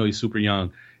 And even though he's super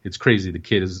young, it's crazy. The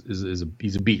kid he's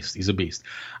a beast. He's a beast.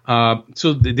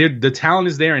 So the talent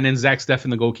is there. And then Zach Steffen,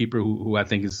 the goalkeeper, who I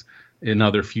think is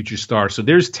another future star. So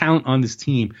there's talent on this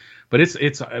team. But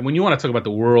it's when you want to talk about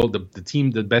the world,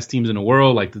 the best teams in the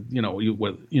world, like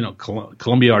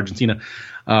Colombia, Argentina,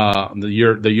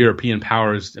 the European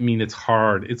powers. I mean, it's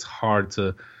hard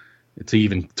to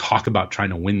even talk about trying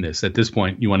to win this at this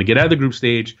point. You want to get out of the group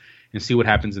stage and see what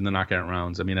happens in the knockout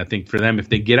rounds. I mean, I think for them, if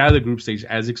they get out of the group stage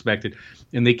as expected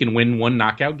and they can win one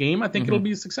knockout game, I think it'll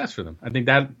be a success for them. I think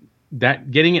that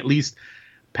getting at least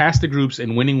past the groups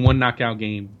and winning one knockout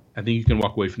game, I think you can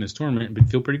walk away from this tournament and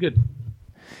feel pretty good.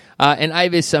 And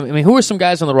Ivis, I mean, who are some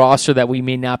guys on the roster that we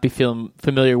may not be feeling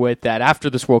familiar with that after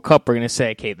this World Cup we're going to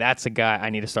say, okay, that's a guy I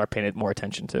need to start paying more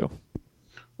attention to?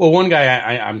 Well, one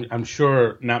guy I'm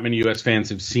sure not many U.S. fans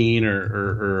have seen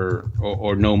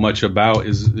or know much about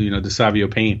is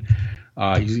DeSavio Payne.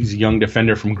 He's a young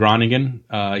defender from Groningen.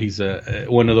 He's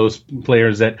one of those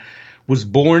players that was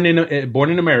born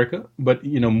in America, but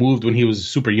moved when he was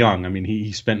super young. I mean,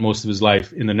 he spent most of his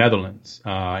life in the Netherlands,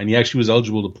 and he actually was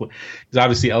eligible to play. He's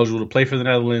obviously eligible to play for the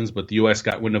Netherlands, but the U.S.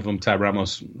 got wind of him. Tab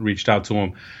Ramos reached out to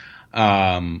him,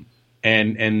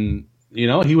 and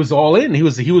he was all in. He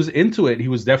was into it. He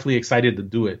was definitely excited to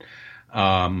do it.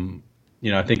 I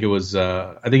think it was.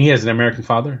 I think he has an American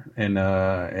father,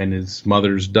 and his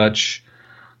mother's Dutch,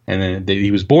 and then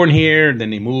he was born here. And then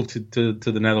they moved to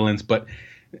the Netherlands, but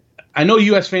I know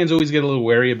U.S. fans always get a little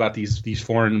wary about these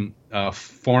foreign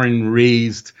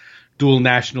raised dual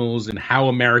nationals and how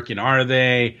American are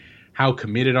they, how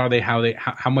committed are they,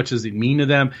 how much does it mean to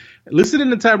them. Listening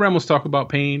to Tab Ramos talk about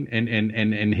Payne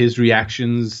and his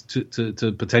reactions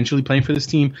to potentially playing for this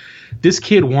team, this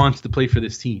kid wants to play for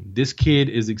this team. This kid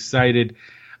is excited,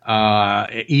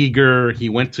 eager. He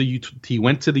went to the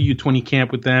U-20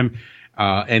 camp with them,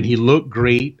 and he looked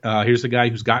great. Here's a guy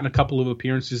who's gotten a couple of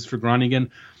appearances for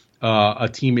Groningen. A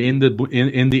team in the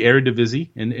Eredivisie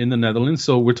in the Netherlands.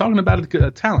 So we're talking about a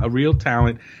talent, a real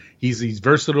talent. He's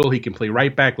versatile. He can play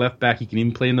right back, left back. He can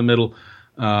even play in the middle.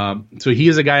 So he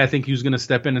is a guy I think who's going to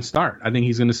step in and start. I think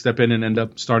he's going to step in and end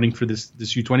up starting for this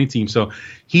U-20 team. So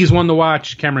he's one to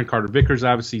watch. Cameron Carter-Vickers,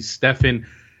 obviously. Stefan,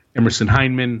 Emerson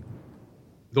Heinemann.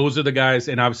 Those are the guys,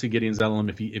 and obviously Gideon Zellam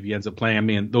if he ends up playing. I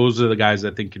mean, those are the guys I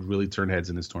think could really turn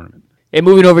heads in this tournament. And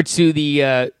moving over to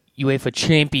the UEFA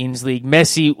Champions League,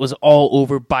 Messi was all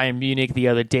over Bayern Munich the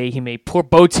other day. He made poor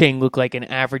Boateng look like an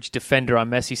average defender on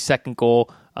Messi's second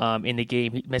goal in the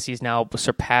game. Messi has now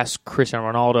surpassed Cristiano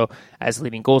Ronaldo as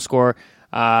leading goal scorer.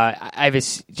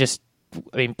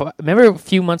 Remember a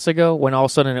few months ago when all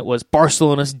of a sudden it was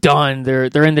Barcelona's done,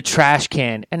 they're in the trash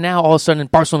can, and now all of a sudden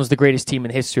Barcelona's the greatest team in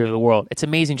the history of the world. It's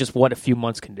amazing just what a few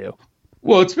months can do.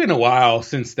 Well, it's been a while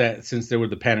since there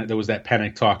was that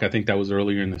panic talk. I think that was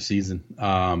earlier in the season.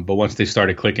 But once they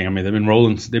started clicking, I mean, they've been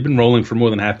rolling for more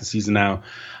than half the season now.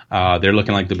 They're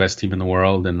looking like the best team in the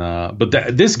world. And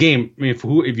this game, I mean,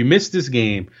 if you missed this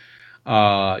game,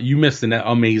 you missed an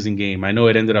amazing game. I know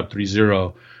it ended up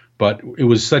 3-0, but it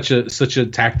was such a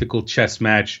tactical chess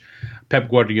match. Pep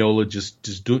Guardiola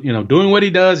just doing what he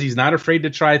does. He's not afraid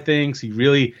to try things. He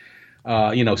really.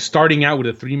 Starting out with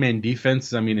a 3-man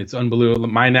defense, I mean, it's unbelievable.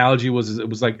 My analogy was it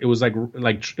was like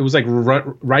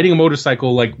riding a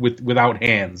motorcycle like without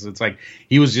hands. It's like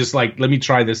he was just like, let me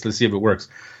try this, let's see if it works.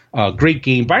 Great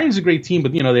game. Bayern's a great team,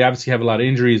 but they obviously have a lot of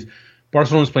injuries.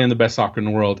 Barcelona's playing the best soccer in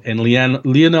the world, and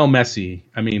Lionel Messi.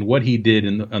 I mean, what he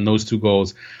did on those two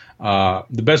goals.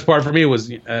 The best part for me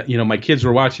was, my kids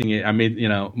were watching it. I made,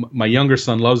 my younger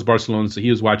son loves Barcelona, so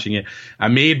he was watching it. I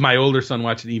made my older son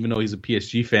watch it, even though he's a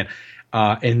PSG fan.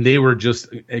 And they were just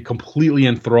completely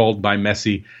enthralled by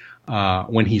Messi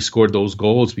when he scored those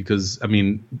goals because, I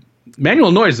mean,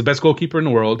 Manuel Neuer is the best goalkeeper in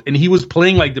the world, and he was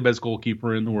playing like the best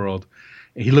goalkeeper in the world.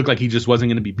 And he looked like he just wasn't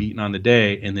going to be beaten on the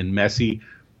day. And then Messi,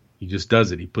 he just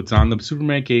does it. He puts on the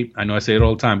Superman cape. I know I say it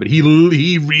all the time, but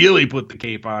he really put the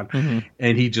cape on,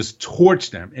 and he just torched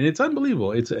them. And it's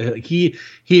unbelievable. It's he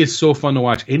is so fun to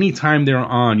watch. Anytime they're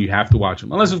on, you have to watch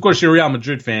him. Unless, of course, you're a Real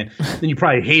Madrid fan, then you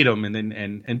probably hate him. And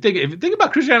then think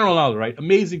about Cristiano Ronaldo, right?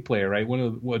 Amazing player, right?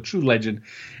 A true legend.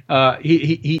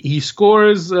 He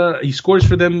scores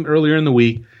for them earlier in the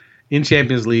week in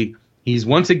Champions League. He's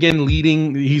once again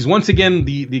leading. He's once again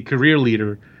the career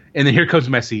leader. And then here comes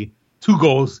Messi. 2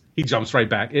 goals, he jumps right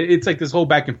back. It's like this whole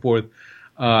back and forth.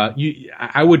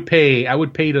 I would pay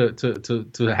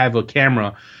to have a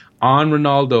camera on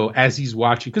Ronaldo as he's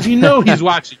watching, because he's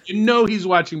watching. He's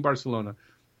watching Barcelona.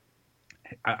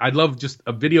 I'd love just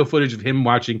a video footage of him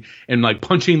watching and like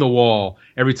punching the wall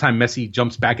every time Messi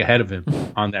jumps back ahead of him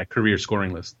on that career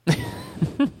scoring list.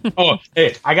 Oh,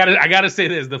 hey, I gotta say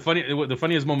this. The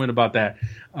funniest moment about that.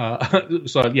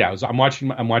 I'm watching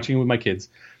it with my kids.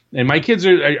 And my kids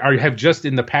have just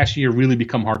in the past year really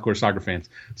become hardcore soccer fans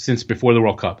since before the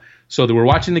World Cup. So they were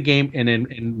watching the game, and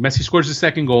Messi scores the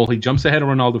second goal. He jumps ahead of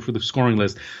Ronaldo for the scoring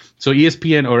list. So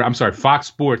Fox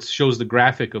Sports shows the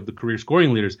graphic of the career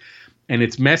scoring leaders, and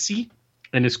it's Messi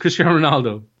and it's Cristiano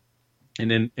Ronaldo,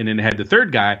 and then it had the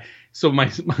third guy. So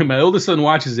my oldest son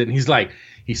watches it, and he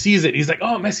sees it. He's like,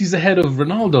 oh, Messi's ahead of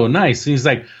Ronaldo, nice. And he's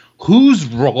like, who's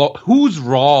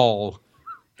Raul?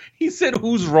 He said,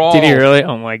 "Who's Raul?" Did he really?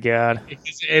 Oh my god!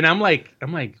 And I'm like,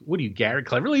 what are you, Garrett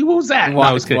Cleverly? Who was that?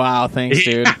 Wow, thanks,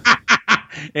 dude.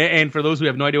 And for those who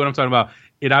have no idea what I'm talking about,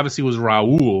 it obviously was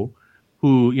Raul,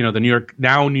 who the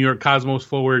New York Cosmos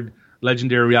forward,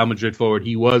 legendary Real Madrid forward.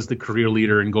 He was the career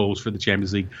leader in goals for the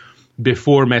Champions League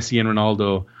before Messi and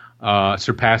Ronaldo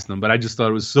surpassed them. But I just thought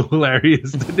it was so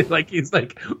hilarious. He's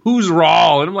like, who's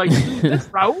Raul? And I'm like, dude, that's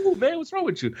Raul, man. What's wrong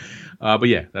with you? But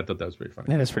yeah, I thought that was pretty funny.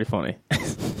 That is pretty funny.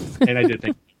 And I did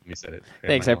think you said it.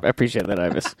 Thanks, I appreciate that,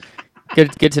 Ivis.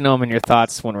 Good to know him and your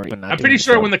thoughts when we're not. I'm pretty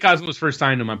sure when the Cosmos first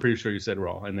signed him, I'm pretty sure you said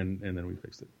Raw, and then we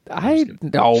fixed it.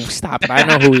 No, stop it. I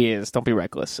know who he is. Don't be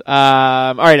reckless.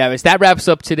 All right, Ivis. That wraps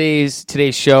up today's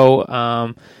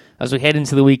show. As we head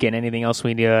into the weekend, anything else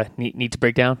we need to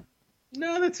break down?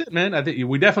 No, that's it, man. I think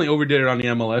we definitely overdid it on the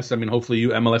MLS. I mean, hopefully you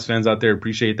MLS fans out there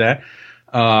appreciate that.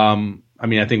 I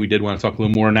mean, I think we did want to talk a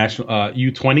little more national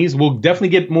U20s. We'll definitely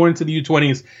get more into the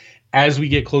U20s as we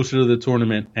get closer to the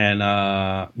tournament, and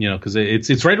because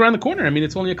it's right around the corner. I mean,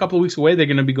 it's only a couple of weeks away. They're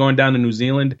going to be going down to New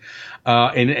Zealand,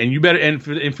 and you better.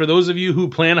 And for those of you who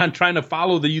plan on trying to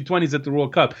follow the U20s at the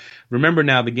World Cup, remember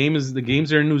now the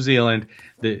games are in New Zealand.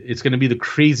 It's going to be the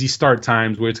crazy start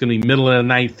times where it's going to be middle of the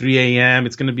night, 3 a.m.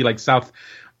 It's going to be like South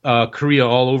Korea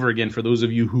all over again for those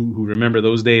of you who remember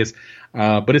those days.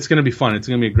 But it's going to be fun. It's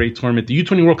going to be a great tournament. The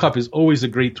U20 World Cup is always a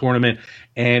great tournament,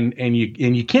 and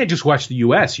you can't just watch the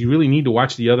U.S. You really need to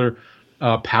watch the other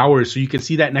powers so you can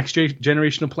see that next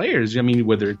generation of players. I mean,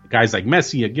 whether guys like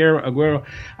Messi, Aguero,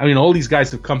 I mean, all these guys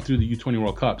have come through the U20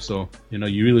 World Cup. So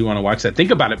you really want to watch that.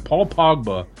 Think about it, Paul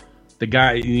Pogba. The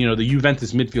guy, the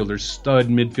Juventus midfielder, stud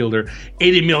midfielder,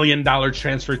 $80 million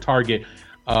transfer target.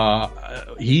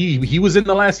 He was in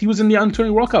the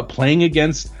U20 World Cup playing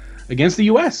against the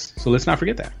U.S. So let's not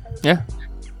forget that. Yeah,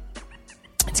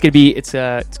 it's gonna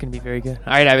be very good.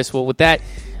 All right, Ivis. Well, with that,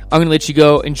 I'm gonna let you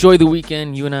go. Enjoy the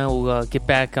weekend. You and I will get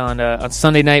back on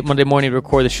Sunday night, Monday morning to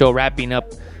record the show, wrapping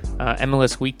up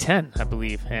MLS Week 10, I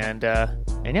believe. And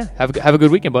yeah, have a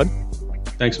good weekend, bud.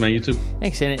 Thanks, man. You too.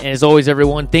 Thanks, and as always,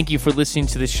 everyone, thank you for listening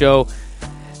to the show.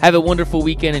 Have a wonderful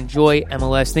weekend. Enjoy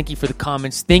MLS. Thank you for the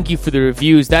comments. Thank you for the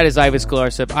reviews. That is Ivis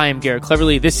Galarcep. I am Garrett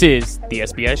Cleverly. This is the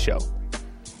SBI Show.